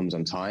sample that comes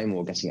on time,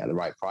 or getting it at the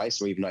right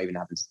price, or even not even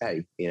having to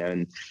pay,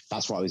 and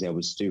that's what I was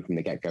able to do from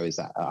the get-go, is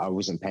that I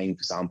wasn't paying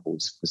for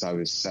samples, because I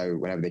was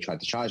whenever they tried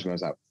to charge me, I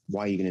was like,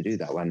 why are you going to do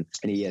that when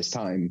in a year's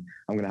time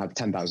I'm going to have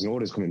 10,000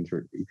 orders coming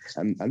through?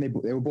 And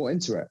they were bought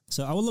into it.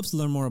 So I would love to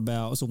learn more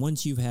about, so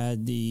once you've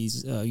had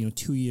these,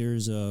 2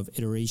 years of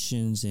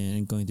iterations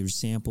and going through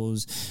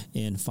samples,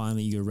 and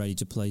finally you're ready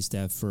to place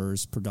that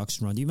first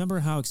production run. Do you remember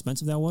how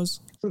expensive that was?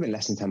 Probably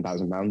less than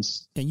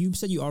 £10,000. And you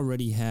said you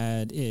already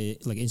had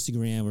like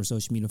Instagram or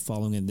social media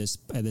following at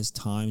this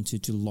time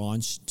to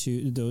launch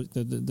to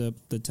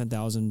the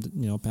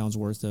 10,000 pounds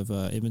worth of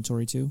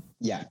inventory too.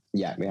 Yeah.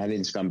 We had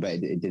Instagram, but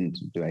it didn't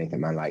do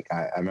anything, man. Like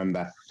I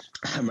remember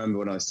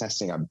when I was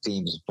testing up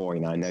Thieves before,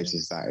 I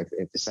noticed that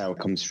if the sale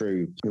comes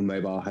through, your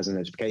mobile has a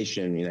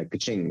notification,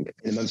 ka-ching.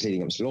 In the months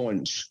leading up to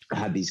launch, I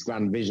had these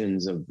grand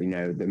visions of,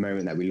 the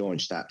moment that we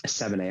launched at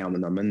 7 a.m.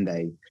 on a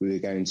Monday, we were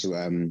going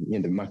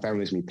to, my phone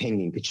was me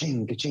pinging,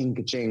 ka-ching, ka-ching,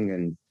 ka-ching,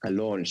 and I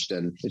launched,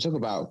 and it took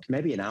about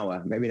maybe an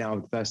hour for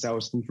the first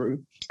sales to come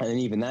through. And then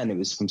even then, it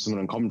was from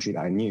someone on commentary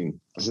that I knew.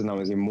 So then I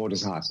was even more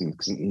disheartened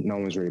because no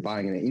one was really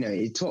buying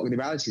it. The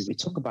reality is it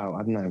took about, I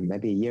don't know,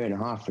 maybe a year and a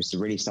half for us to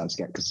really start to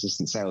get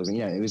consistent sales.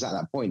 And, it was at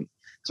that point.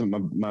 So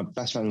my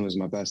best friend was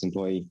my first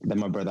employee, then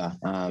my brother.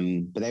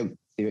 But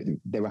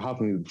they were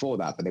helping me before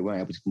that, but they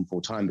weren't able to come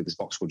full time because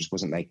Boxcrawl just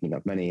wasn't making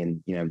enough money.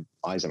 And,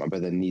 Isaac, my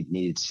brother,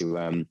 needed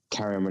to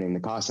carry on running the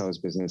car sales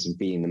business and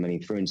feeding the money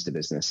through into the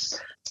business.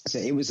 So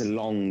it was a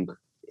long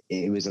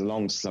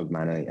slug,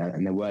 man.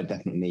 And there were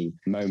definitely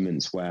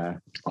moments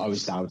where I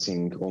was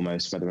doubting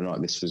almost whether or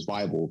not this was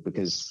viable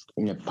because,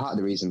 part of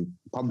the reason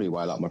probably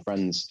why a lot of my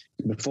friends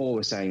before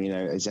were saying,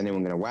 is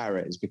anyone going to wear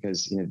it is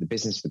because,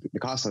 the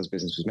car sales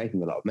business was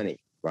making a lot of money,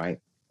 right?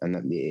 And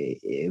that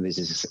it was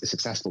a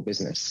successful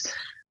business.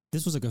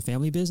 This was like a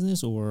family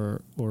business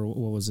or what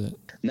was it?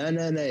 No.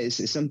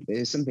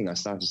 It's something I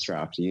started straight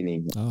after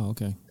uni. Oh,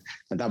 okay.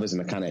 My dad was a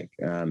mechanic.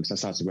 So I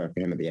started working for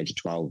him at the age of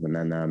 12.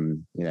 And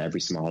then, every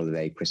summer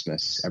holiday,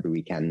 Christmas, every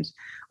weekend,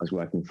 I was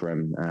working for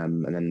him.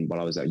 And then while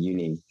I was at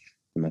uni,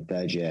 in my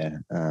third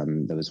year,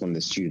 there was one of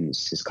the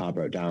students, his car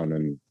broke down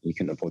and he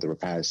couldn't afford the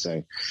repairs.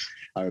 So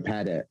I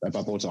repaired it. I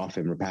bought it off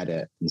him, repaired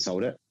it and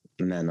sold it.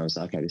 And then I was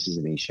like, okay, this is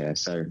a niche here.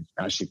 So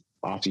actually,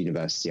 after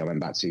university, I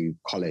went back to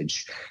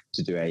college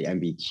to do a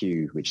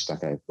MBQ, which is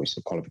like a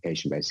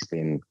qualification basically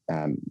in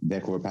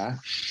vehicle repair.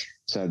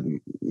 So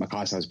my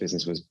car sales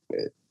business was,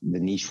 the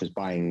niche was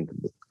buying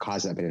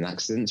cars that have been in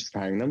accidents,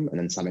 repairing them and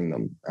then selling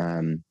them.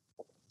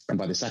 And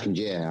by the second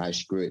year, I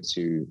actually grew it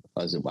to,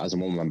 as a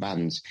one-man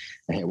band,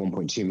 I hit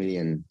 $1.2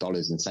 million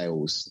in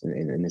sales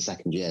in the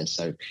second year.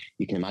 So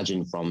you can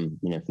imagine from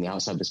the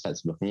outside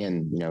perspective looking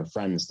in,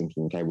 friends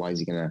thinking, okay, why is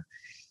he going to,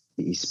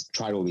 he's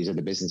tried all these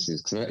other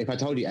businesses. Because if I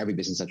told you every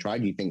business I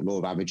tried, you think law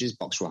of averages,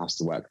 Boxcrawl has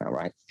to work now,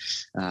 right?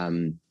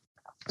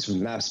 So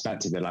from that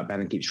perspective, they're like,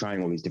 Ben keeps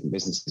trying all these different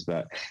businesses,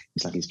 but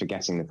it's like he's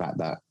forgetting the fact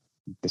that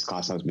this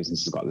car sales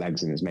business has got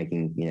legs and is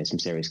making some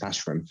serious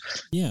cash for him.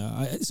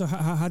 Yeah. So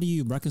how do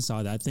you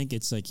reconcile that? I think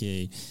it's like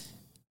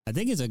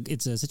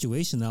it's a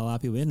situation that a lot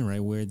of people are in,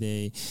 right, where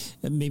they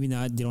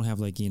don't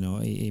have like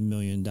 $1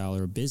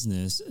 million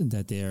business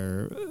that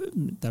they're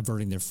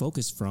diverting their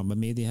focus from, but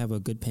maybe they have a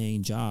good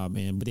paying job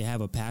but they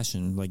have a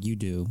passion like you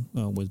do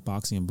with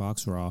boxing and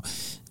Boxraw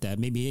that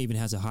maybe even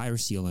has a higher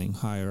ceiling,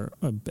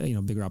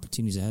 bigger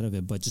opportunities ahead of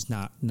it, but just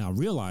not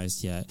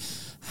realized yet.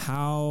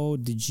 How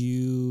did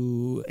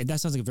you? And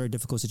that sounds like a very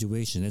difficult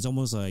situation. It's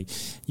almost like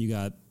you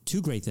got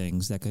two great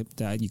things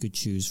that you could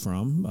choose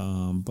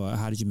from, but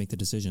how did you make the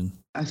decision?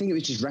 I think it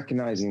was just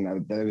recognizing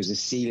that there was a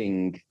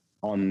ceiling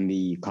on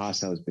the car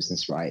sales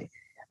business, right?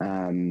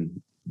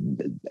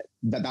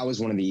 That was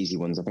one of the easy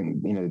ones. I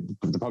think,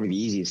 probably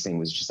the easiest thing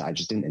was just I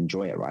just didn't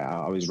enjoy it, right?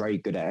 I was very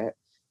good at it.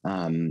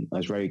 I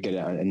was very good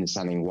at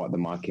understanding what the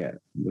market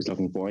was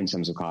looking for in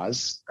terms of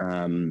cars,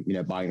 buying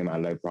them at a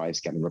low price,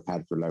 getting them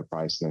repaired for a low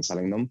price and then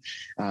selling them.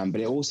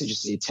 But it also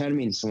it turned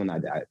me into someone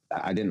that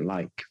I didn't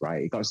like,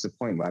 right? It got to the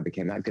point where I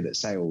became that good at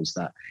sales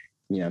that,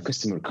 a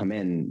customer would come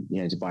in,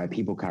 to buy a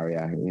people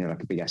carrier,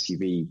 like a big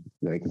SUV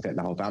that they can fit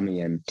the whole family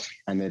in,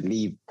 and they'd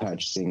leave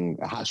purchasing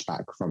a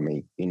hatchback from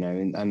me,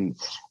 and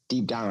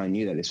deep down I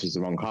knew that this was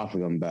the wrong car for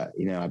them, but,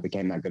 I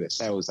became that good at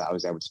sales that I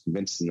was able to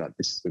convince them that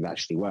this would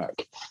actually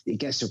work. It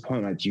gets to a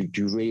point where do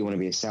you really want to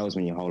be a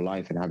salesman your whole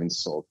life and having to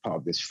sort of put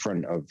up this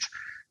front of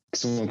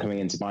someone coming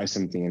in to buy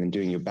something and then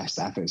doing your best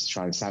efforts to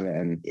try and sell it?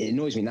 And it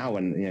annoys me now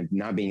when,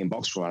 now being in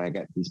Boxcrawl, I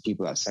get these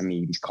people that send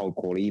me these cold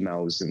call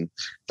emails and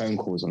phone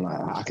calls. I'm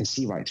like, I can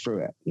see right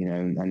through it,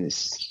 and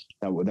it's,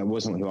 that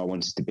wasn't who I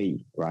wanted to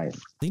be, right?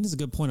 I think that's a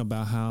good point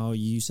about how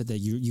you said that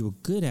you were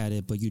good at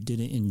it, but you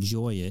didn't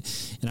enjoy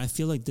it. And I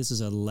feel like this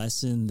is a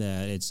lesson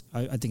that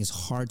I think it's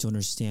hard to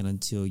understand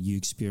until you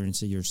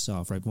experience it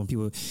yourself, right? When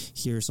people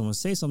hear someone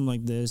say something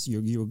like this,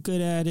 you were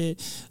good at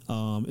it,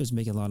 it was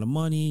making a lot of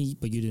money,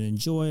 but you didn't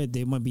enjoy it,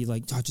 they might be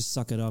like, just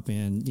suck it up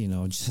and,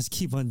 just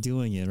keep on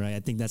doing it, right? I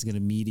think that's an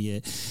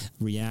immediate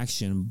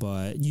reaction,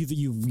 but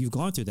you've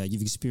gone through that.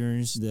 You've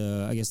experienced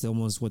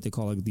almost what they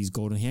call like these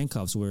golden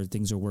handcuffs where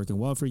things are working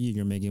well for you,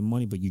 you're making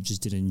money, but you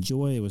just didn't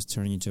enjoy it. It was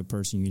turning into a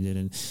person you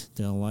didn't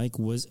like.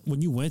 Was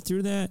when you went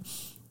through that,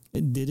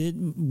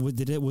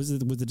 Was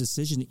the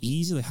decision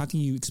easy? Like, how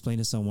can you explain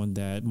to someone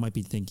that might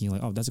be thinking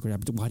like, oh, that's a great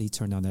opportunity. Why did he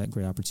turn down that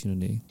great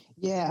opportunity?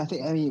 Yeah,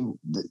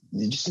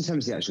 just in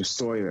terms of the actual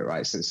story of it,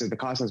 right? So the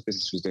car sales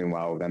business was doing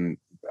well. Then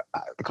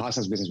the car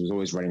sales business was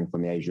always running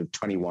from the age of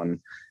 21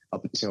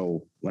 up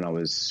until when I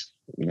was,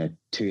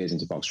 2 years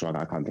into Boxrug.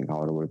 I can't think how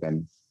old I would have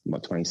been,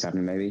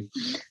 27 maybe.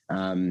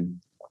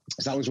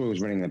 So that was what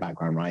was running in the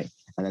background, right?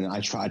 And then I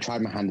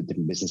tried my hand at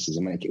different businesses,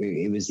 and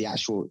it was the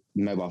actual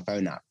mobile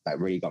phone app that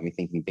really got me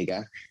thinking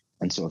bigger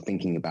and sort of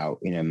thinking about,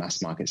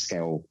 mass market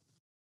scale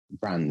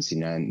brands,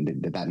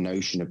 and that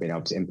notion of being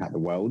able to impact the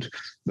world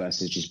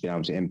versus just being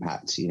able to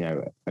impact,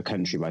 a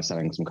country by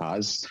selling some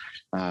cars.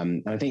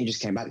 And I think it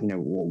just came back,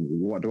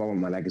 what do I want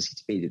my legacy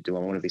to be? Do I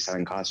want to be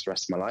selling cars for the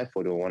rest of my life,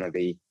 or do I want to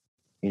be,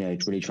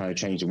 really trying to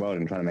change the world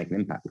and trying to make an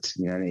impact?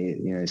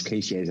 As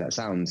cliche as that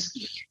sounds,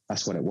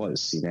 that's what it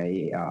was.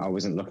 I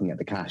wasn't looking at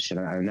the cash, and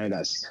I know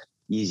that's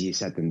easier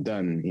said than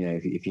done.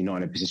 If you're not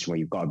in a position where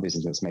you've got a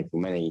business that's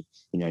making money,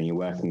 and you're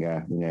working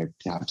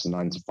perhaps a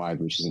 9 to 5,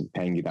 which isn't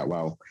paying you that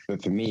well.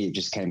 But for me, it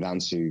just came down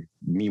to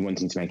me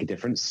wanting to make a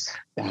difference,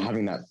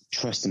 having that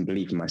trust and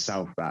belief in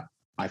myself that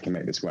I can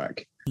make this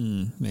work.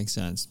 Makes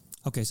sense.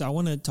 Okay, so I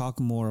want to talk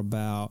more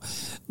about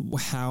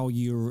how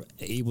you're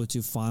able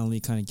to finally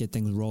kind of get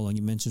things rolling.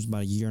 You mentioned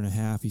about a year and a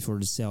half before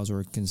the sales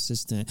were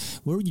consistent.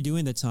 What were you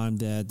doing at the time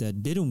that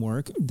didn't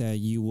work, that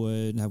you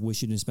would have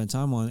wished you didn't spend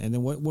time on? And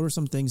then what were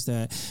some things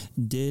that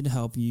did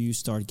help you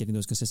start getting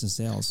those consistent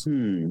sales?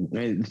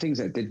 The things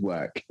that did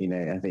work,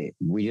 I think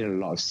we did a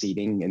lot of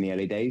seeding in the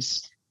early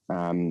days.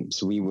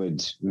 So we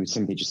would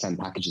simply just send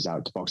packages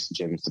out to boxing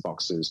gyms, to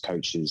boxers,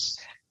 coaches.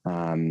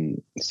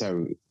 And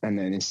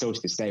then still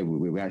to this day,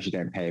 we actually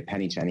don't pay a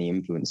penny to any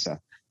influencer,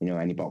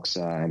 any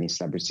boxer, any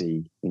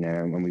celebrity,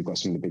 and we've got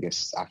some of the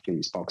biggest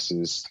athletes,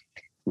 boxers,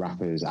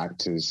 rappers,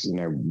 actors,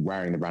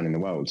 wearing the brand in the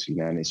world,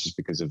 and it's just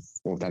because of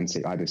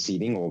authentic either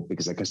seeding or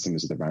because they're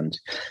customers of the brand.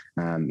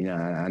 I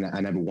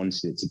never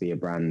wanted it to be a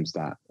brand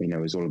that,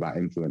 was all about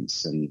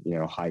influence and,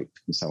 hype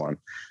and so on.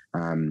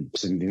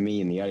 So for me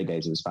in the early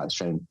days, it was about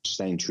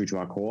staying true to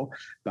our core.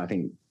 But I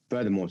think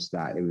furthermore to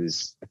that, it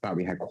was about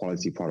we had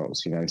quality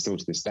products, and still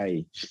to this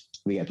day,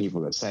 we get people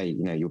that say,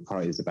 your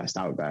product is the best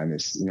out there. And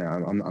it's,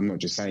 I'm not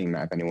just saying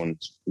that. If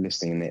anyone's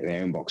listening in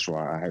their own Boxer,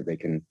 I hope they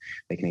can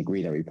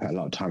agree that we put a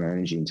lot of time and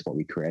energy into what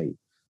we create.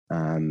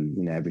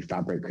 Every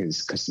fabric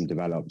is custom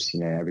developed,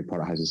 every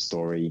product has a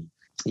story.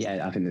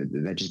 Yeah, I think that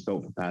they're just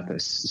built for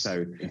purpose.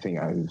 So I think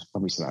I was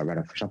probably something I read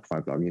off a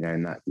Shopify blog,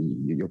 and that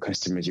your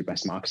customer is your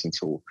best marketing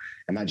tool.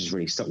 And that just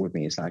really stuck with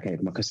me. It's like, okay,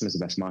 if my customer is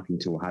the best marketing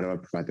tool, how do I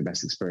provide the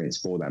best experience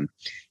for them?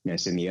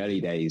 So in the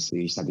early days,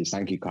 we used to have these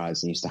thank you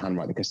cards and used to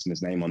handwrite the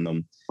customer's name on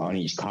them on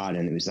each card.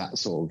 And it was that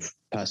sort of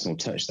personal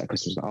touch that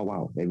customers were like, oh,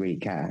 wow, they really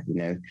care,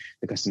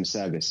 the customer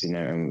service,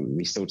 and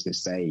we still to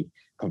this day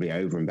probably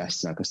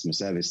overinvest in our customer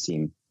service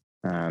team.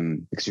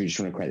 Because we just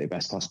want to create the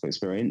best possible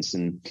experience.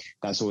 And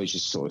that's always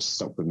just sort of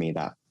stuck with me,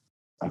 that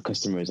our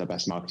customer is our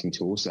best marketing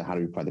tool. So how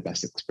do we provide the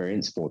best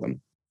experience for them?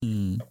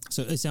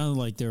 So it sounded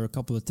like there are a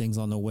couple of things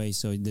on the way.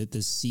 So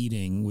the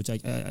seeding, which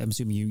I'm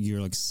assuming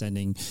you're like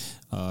sending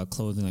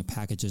clothing, like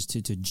packages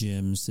to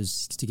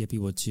gyms to get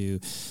people to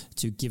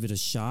give it a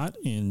shot.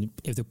 And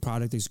if the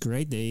product is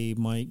great, they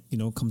might,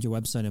 come to your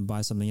website and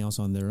buy something else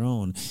on their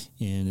own.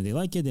 And if they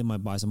like it, they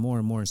might buy some more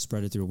and more and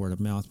spread it through word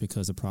of mouth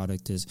because the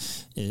product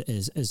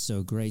is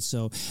so great.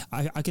 So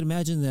I can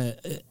imagine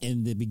that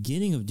in the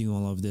beginning of doing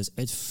all of this,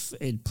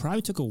 it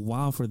probably took a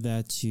while for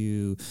that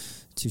to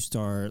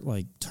start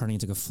like turning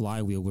into a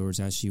flywheel where it's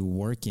actually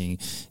working.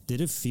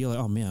 Did it feel like,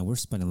 oh man, we're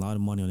spending a lot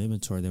of money on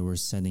inventory that we're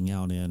sending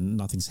out and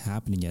nothing's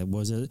happening yet?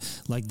 Was it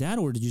like that,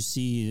 or did you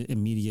see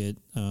immediate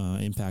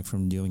impact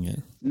from doing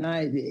it? No,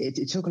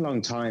 it took a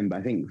long time, but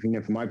I think,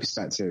 from my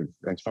perspective,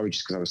 it's probably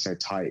just because I was so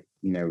tight,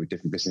 with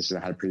different businesses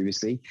I had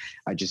previously.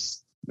 I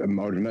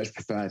would much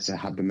prefer to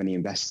have the money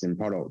invested in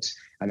product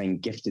and then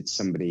gifted to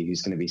somebody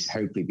who's going to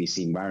hopefully be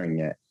seen wearing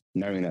it,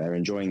 knowing that they're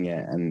enjoying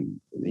it.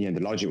 And, the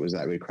logic was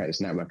that it would create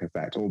this network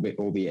effect, albeit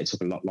it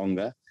took a lot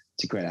longer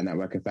to create that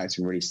network effect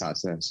and really start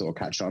to sort of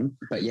catch on.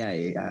 But yeah,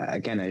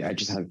 again, I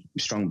just have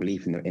strong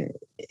belief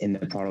in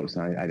the products.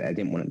 And I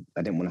didn't want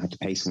to have to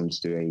pay someone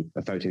to do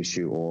a photo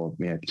shoot or,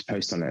 to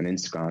post on it on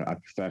Instagram. I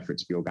prefer for it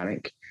to be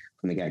organic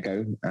from the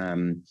get-go.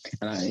 And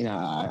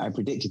I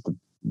predicted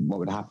what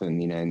would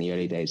happen, in the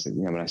early days,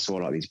 when I saw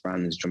a lot of these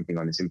brands jumping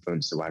on this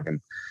influencer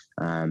wagon.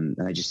 And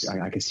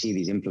I could see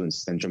these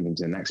influencers then jumping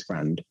to the next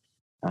brand.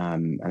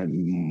 And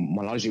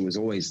my logic was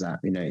always that,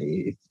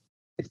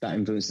 if that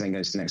influencer then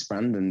goes to the next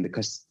brand and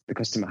the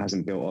customer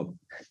hasn't built up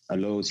a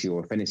loyalty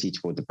or affinity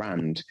toward the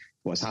brand,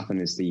 what's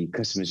happened is the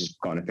customer's just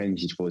got an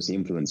affinity towards the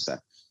influencer,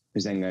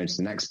 who's then going to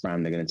the next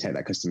brand. They're going to take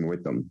that customer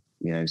with them.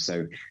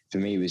 So for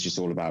me, it was just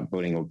all about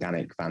building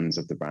organic fans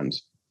of the brand.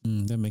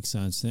 That makes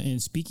sense.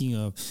 And speaking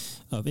of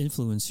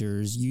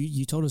influencers,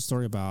 you told a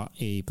story about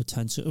a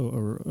potential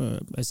or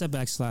a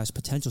setback /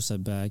 potential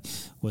setback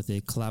with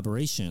a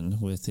collaboration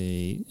with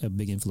a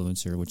big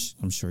influencer, which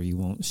I'm sure you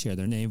won't share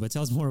their name, but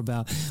tell us more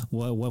about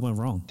what went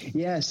wrong.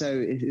 Yeah, so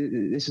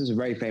this was a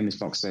very famous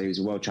boxer. He was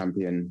a world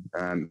champion.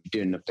 If you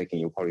do enough thinking,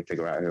 you'll probably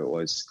figure out who it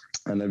was.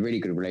 And a really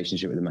good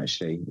relationship with him,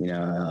 actually.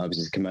 I was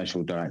his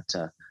commercial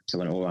director, so I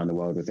went all around the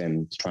world with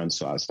him to try and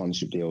sort out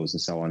sponsorship deals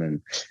and so on.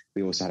 And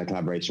we also had a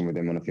collaboration with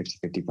him on a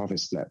 50-50 profit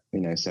split,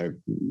 so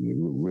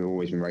we've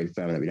always been very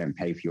firm that we don't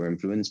pay for your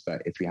influence,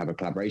 but if we have a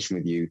collaboration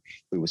with you,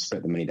 we will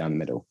split the money down the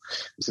middle.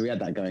 So we had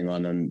that going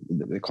on, and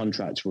the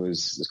contract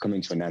was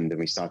coming to an end, and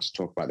we started to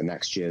talk about the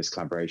next year's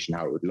collaboration,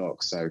 how it would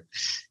look. So,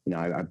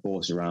 I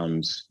bought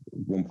around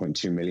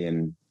 $1.2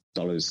 million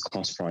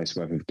cost price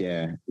worth of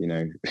gear,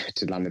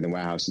 to land in the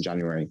warehouse in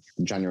January.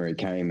 January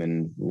came,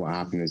 and what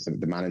happened is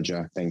the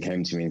manager then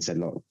came to me and said,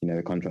 look,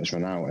 the contract's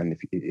run out, and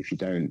if you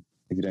don't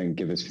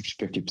give us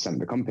 50% of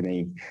the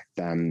company,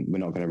 then we're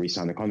not going to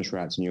re-sign the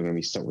contract and you're going to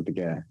be stuck with the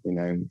gear,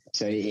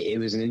 So it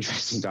was an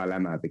interesting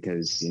dilemma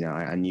because,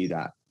 I knew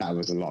that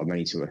was a lot of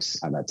money to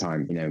us at that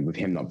time. With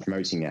him not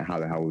promoting it, how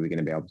the hell were we going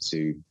to be able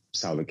to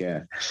sell the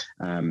gear?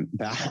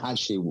 But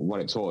actually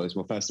what it taught us,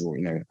 well, first of all,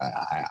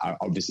 I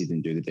obviously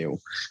didn't do the deal.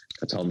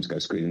 I told them to go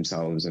screw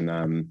themselves, and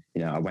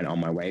I went on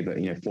my way. But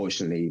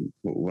fortunately,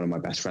 one of my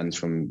best friends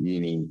from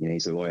uni,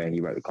 he's a lawyer,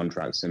 he wrote the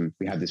contracts, and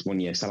we had this 1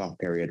 year sell-off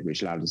period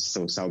which allowed us to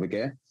still sell the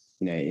gear,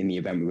 in the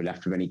event we were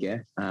left with any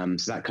gear.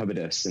 So that covered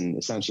us. And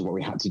essentially what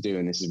we had to do,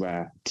 and this is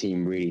where the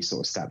team really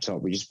sort of stepped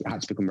up, we just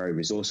had to become very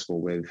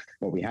resourceful with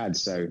what we had.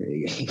 So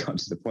it got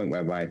to the point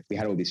whereby we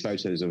had all these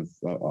photos of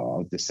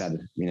the said,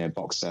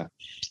 boxer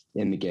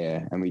in the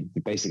gear, and we'd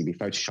basically be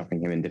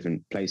photoshopping him in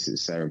different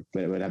places. So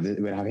we'd have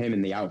him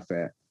in the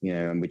outfit,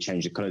 and we'd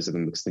change the colors of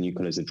them because the new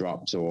colors had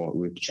dropped, or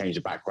we'd change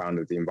the background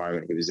of the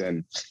environment he was in.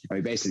 And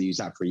we basically used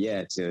that for a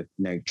year to,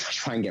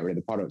 try and get rid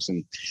of the products.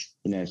 And,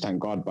 thank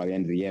God by the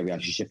end of the year, we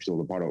actually shifted all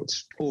the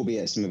products,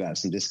 albeit some of that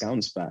some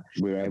discounts, but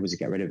we were able to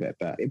get rid of it.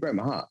 But it broke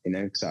my heart,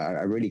 because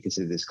I really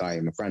consider this guy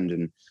my friend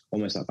and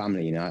almost like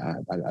family.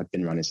 I've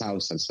been around his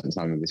house, I've spent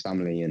time with his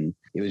family, and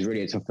it was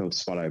really a tough pill to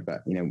swallow.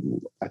 But,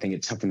 I think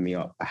it toughened me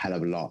up a hell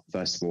of a lot.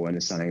 First of all,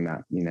 understanding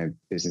that,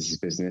 business is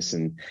business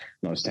and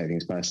not to take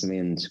things personally,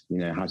 and,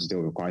 how to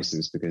deal with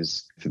crisis,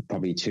 because for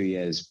probably 2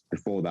 years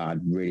before that, I'd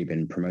really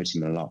been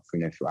promoting him a lot,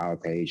 through our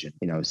page.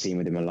 And, I was seeing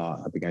with him a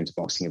lot. I'd be going to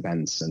boxing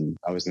events, and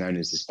I was known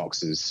as this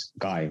boxer's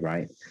guy,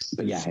 right?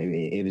 But yeah,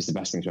 it was the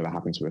best thing to ever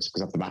happen to us,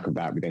 because off the back of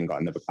that, we then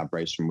got another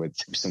collaboration with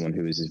someone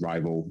who was his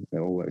rival. It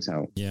all worked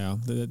out. Yeah,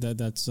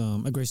 that's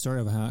a great story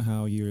of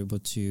how you're able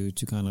to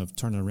kind of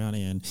turn it around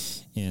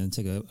and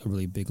take a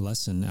really big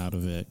lesson out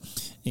of it.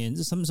 And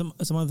some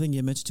other thing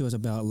you mentioned to us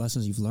about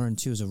lessons you've learned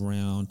too is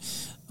around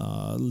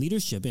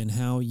leadership, and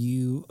how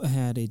you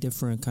had a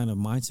different kind of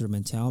mindset or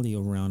mentality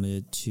around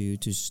it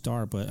to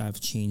start, but I've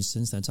changed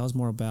since then. Tell us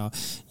more about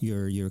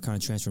your kind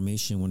of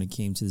transformation when it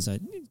came to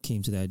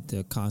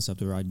that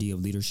concept or idea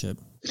of leadership.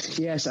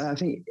 Yes, I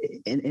think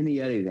in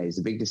the early days,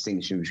 the big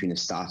distinction between a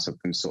startup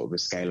and sort of a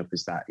scale up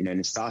is that, in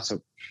a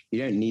startup,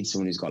 you don't need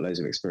someone who's got loads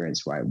of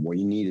experience, right? What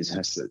you need is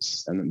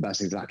hustlers. And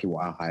that's exactly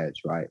what I hired,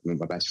 right?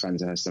 My best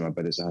friend's a hustler, my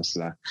brother's a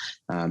hustler.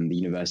 The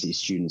university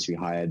students we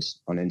hired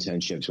on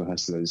internships were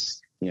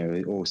hustlers.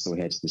 All still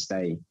here to this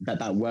day.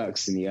 That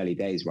works in the early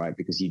days, right?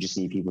 Because you just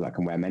need people that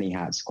can wear many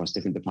hats across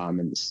different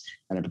departments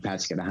and are prepared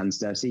to get their hands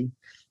dirty.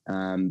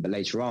 But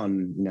later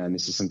on, and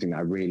this is something that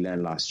I really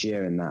learned last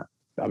year, in that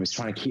I was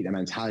trying to keep that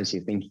mentality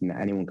of thinking that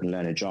anyone can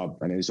learn a job.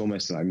 And it was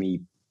almost like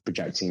me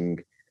projecting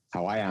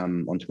how I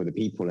am onto other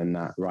people, and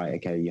that, right,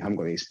 okay, you haven't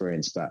got the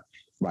experience, but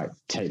right,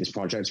 take this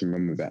project and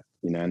run with it,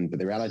 but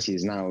the reality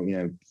is now,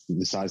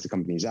 the size the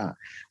company's at,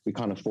 we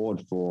can't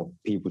afford for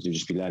people to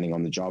just be learning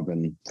on the job.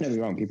 And don't get me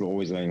wrong, people are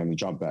always learning on the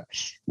job, but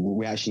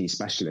we actually need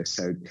specialists.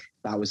 So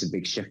that was a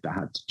big shift that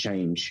had to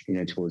change,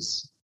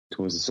 towards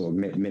the sort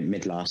of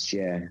mid last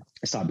year.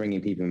 I started bringing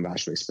people with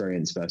actual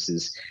experience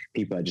versus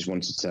people that just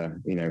wanted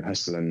to,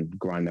 hustle and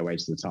grind their way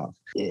to the top.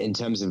 In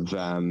terms of,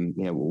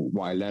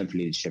 what I learned from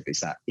leadership is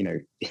that,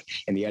 in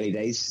the early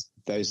days,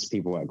 those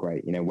people work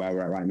great. Where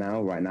we're at right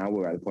now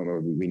we're at the point where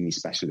we really need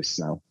specialists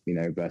now,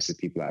 versus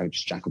people that are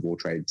just jack of all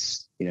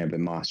trades, but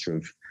master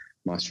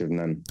of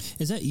none.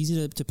 Is that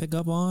easy to pick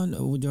up on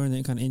during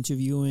the kind of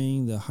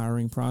interviewing, the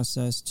hiring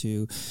process,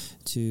 to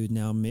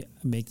now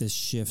make this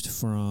shift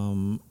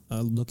from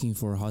looking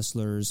for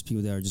hustlers,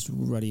 people that are just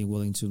ready and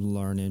willing to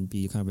learn and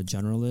be kind of a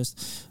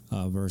generalist,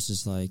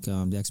 versus like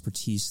the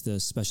expertise, the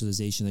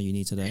specialization that you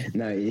need today?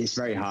 No, it's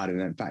very hard.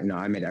 And in fact,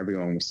 I made every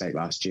wrong mistake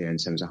last year in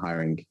terms of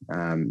hiring.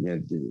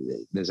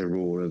 There's a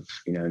rule of,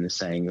 in the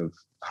saying of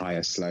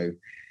hire slow,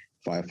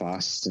 fire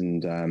fast.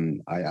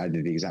 And I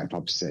did the exact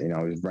opposite.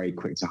 I was very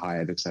quick to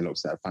hire because I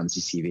looked at a fancy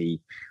CV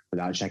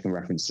without checking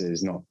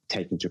references, not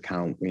taking into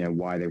account,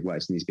 why they've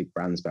worked in these big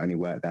brands, but only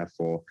worked there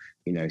for,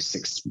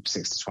 6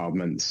 to 12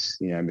 months,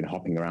 I've been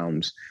hopping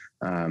around.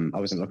 I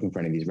wasn't looking for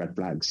any of these red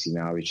flags.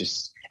 I was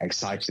just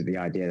excited at the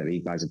idea that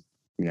these guys are,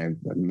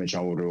 much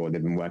older, or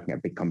they've been working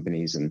at big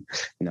companies, and,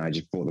 I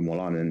just brought them all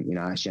on. And,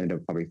 I actually ended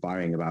up probably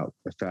firing about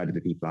a third of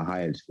the people I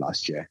hired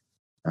last year,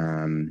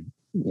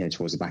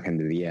 towards the back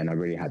end of the year. And I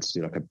really had to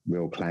do like a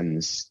real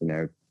cleanse,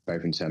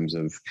 both in terms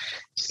of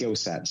skill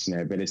sets,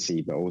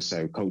 ability, but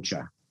also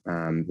culture.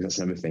 That's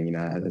another thing,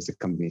 as the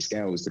company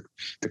scales,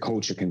 the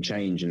culture can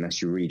change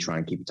unless you really try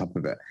and keep on top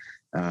of it.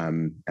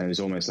 And it was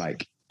almost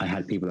like I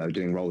had people that were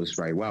doing roles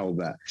very well,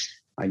 but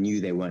I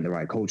knew they weren't the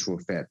right cultural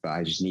fit, but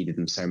I just needed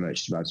them so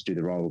much to be able to do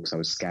the role, because I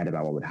was scared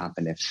about what would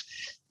happen if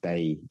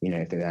they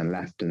then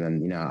left. And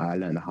then, I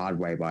learned the hard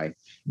way by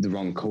the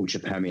wrong culture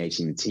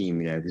permeating the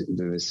team.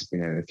 There was,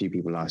 a few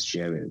people last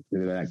year that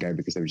were let go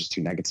because they were just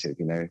too negative,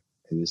 It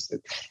was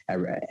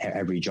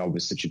every job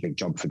was such a big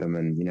job for them,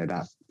 and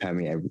that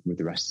permeated with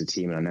the rest of the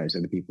team. And I noticed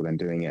other people then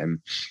doing it, and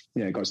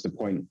it got to the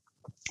point.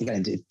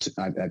 Again,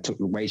 I took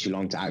way too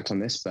long to act on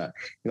this, but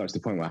it got to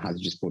the point where I had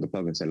to just pull the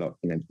plug and say, look,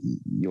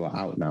 you are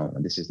out now.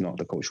 This is not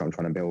the culture I'm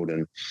trying to build.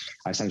 And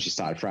I essentially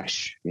started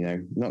fresh,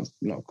 not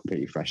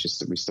completely fresh.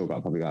 We still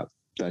got probably about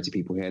 30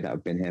 people here that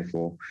have been here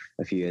for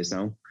a few years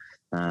now.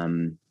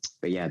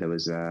 But yeah, there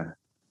was a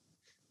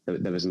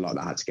lot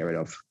that I had to get rid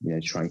of,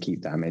 to try and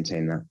keep that and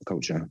maintain that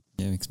culture.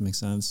 Yeah, makes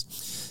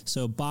sense.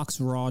 So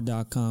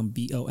boxraw.com,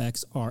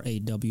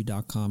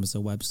 BOXRAW.com is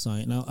the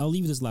website. Now, I'll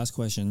leave you this last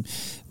question.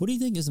 What do you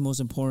think is the most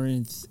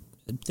important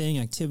thing,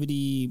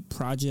 activity,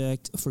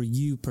 project for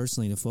you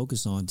personally to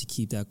focus on to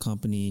keep that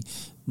company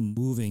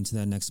moving to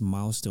that next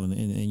milestone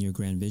in your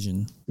grand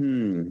vision?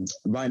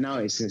 Right now,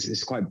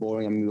 it's quite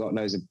boring. I mean, we've got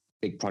loads of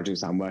big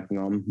projects that I'm working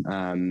on,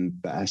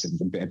 but that's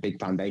a big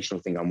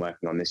foundational thing I'm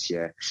working on this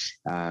year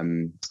are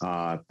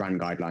brand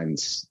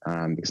guidelines,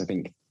 because I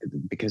think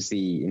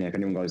if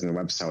anyone goes on the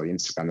website or the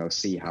Instagram, they'll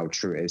see how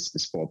true it is to the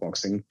sport of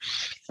boxing.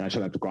 And I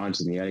took that for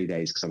granted in the early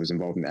days because I was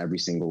involved in every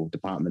single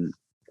department.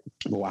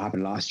 But what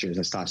happened last year is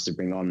I started to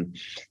bring on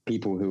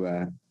people who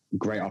are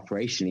great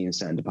operationally in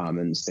certain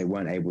departments. They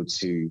weren't able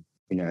to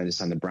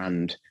understand the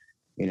brand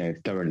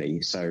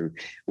thoroughly. So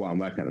what I'm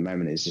working at the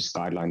moment is just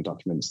guideline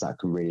documents that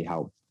can really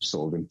help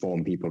sort of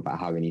inform people about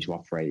how they need to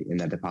operate in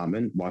their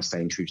department while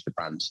staying true to the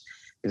brand.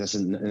 Because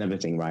that's another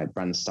thing, right?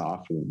 Brands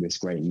start off with this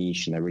great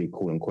niche and they're really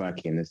cool and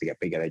quirky, and as they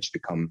get bigger, they just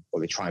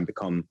they try and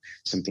become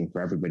something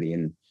for everybody.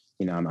 And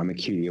I'm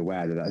acutely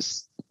aware that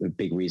that's a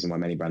big reason why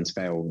many brands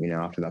fail,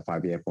 after that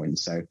 5-year point.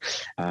 So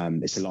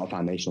it's a lot of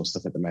foundational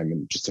stuff at the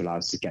moment just to allow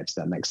us to get to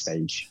that next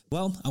stage.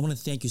 Well, I want to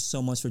thank you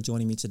so much for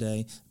joining me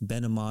today.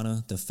 Ben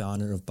Amana, the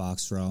founder of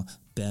BoxRaw.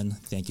 Ben,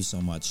 thank you so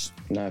much.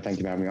 No, thank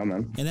you for having me on,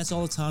 man. And that's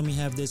all the time we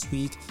have this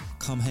week.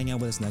 Come hang out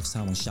with us next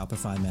time on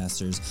Shopify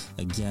Masters.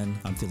 Again,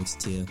 I'm Felix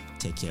Tia.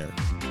 Take care.